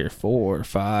see here. $4,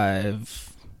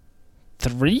 $5,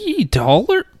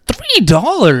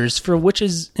 $3 for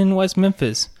Witches in West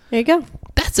Memphis. There you go.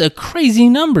 That's a crazy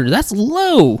number. That's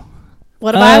low.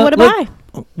 What about I?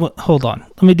 Hold on.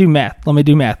 Let me do math.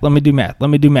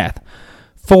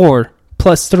 4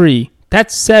 plus 3.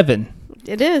 That's 7.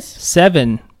 It is.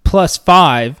 7 plus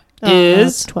 5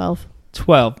 is 12.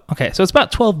 12. Okay, so it's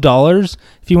about $12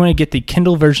 if you want to get the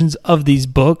Kindle versions of these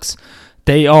books.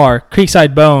 They are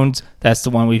Creekside Bones. That's the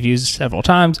one we've used several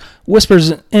times.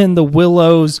 Whispers in the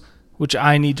Willows, which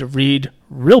I need to read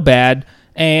real bad.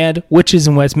 And Witches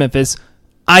in West Memphis.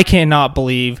 I cannot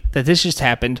believe that this just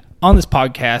happened on this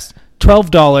podcast.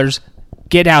 $12.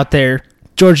 Get out there.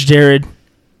 George Jared.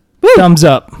 Woo! Thumbs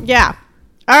up. Yeah.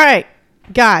 All right,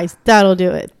 guys, that'll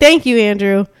do it. Thank you,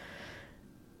 Andrew.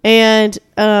 And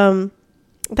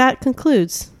that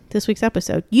concludes this week's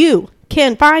episode. You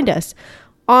can find us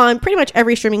on pretty much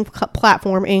every streaming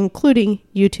platform, including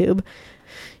YouTube.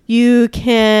 You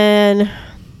can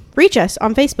reach us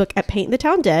on Facebook at Paint the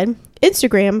Town Dead,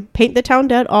 Instagram, Paint the Town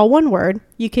Dead, all one word.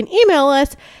 You can email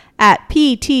us at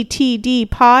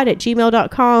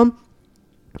pttdpod@gmail.com,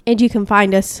 and you can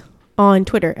find us on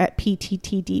Twitter at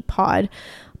pttdpod.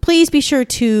 Please be sure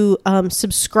to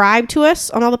subscribe to us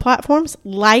on all the platforms,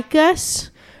 like us,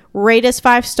 rate us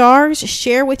 5 stars,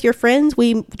 share with your friends.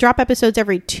 We drop episodes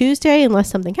every Tuesday unless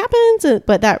something happens,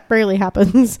 but that rarely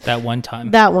happens. That one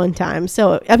time.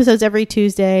 So episodes every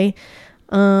Tuesday.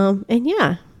 And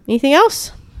yeah, anything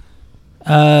else?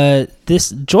 This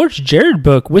George Jared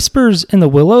book, Whispers in the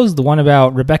Willows, the one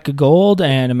about Rebecca Gold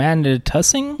and Amanda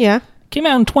Tussing, came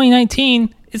out in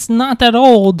 2019. It's not that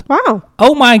old. Wow.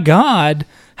 Oh my God.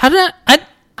 How did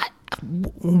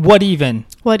what even?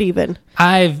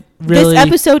 I've really... This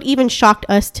episode even shocked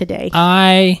us today.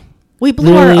 We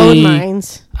blew really, our own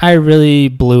minds. I really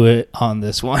blew it on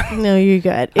this one. No, you're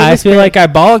good. I feel like I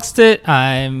bollocksed it.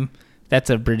 That's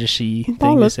a Britishy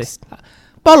thing to say.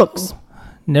 Bollocks.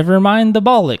 Never mind the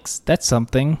bollocks. That's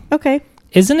something. Okay.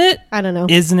 Isn't it? I don't know.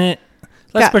 Isn't it?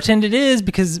 Let's pretend it is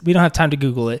because we don't have time to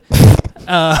Google it.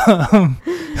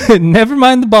 Never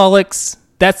mind the bollocks.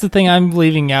 That's the thing I'm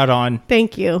leaving out on.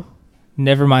 Thank you.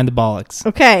 Never mind the bollocks.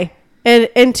 Okay.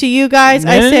 And to you guys,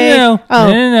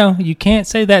 No. You can't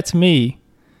say that to me.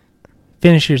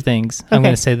 Finish your things. Okay. I'm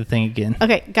going to say the thing again.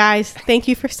 Okay, guys, thank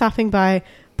you for stopping by.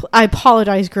 I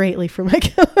apologize greatly for my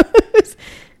co-hosts.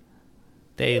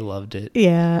 They loved it.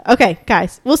 Yeah. Okay,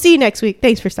 guys, we'll see you next week.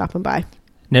 Thanks for stopping by.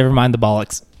 Never mind the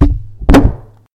bollocks.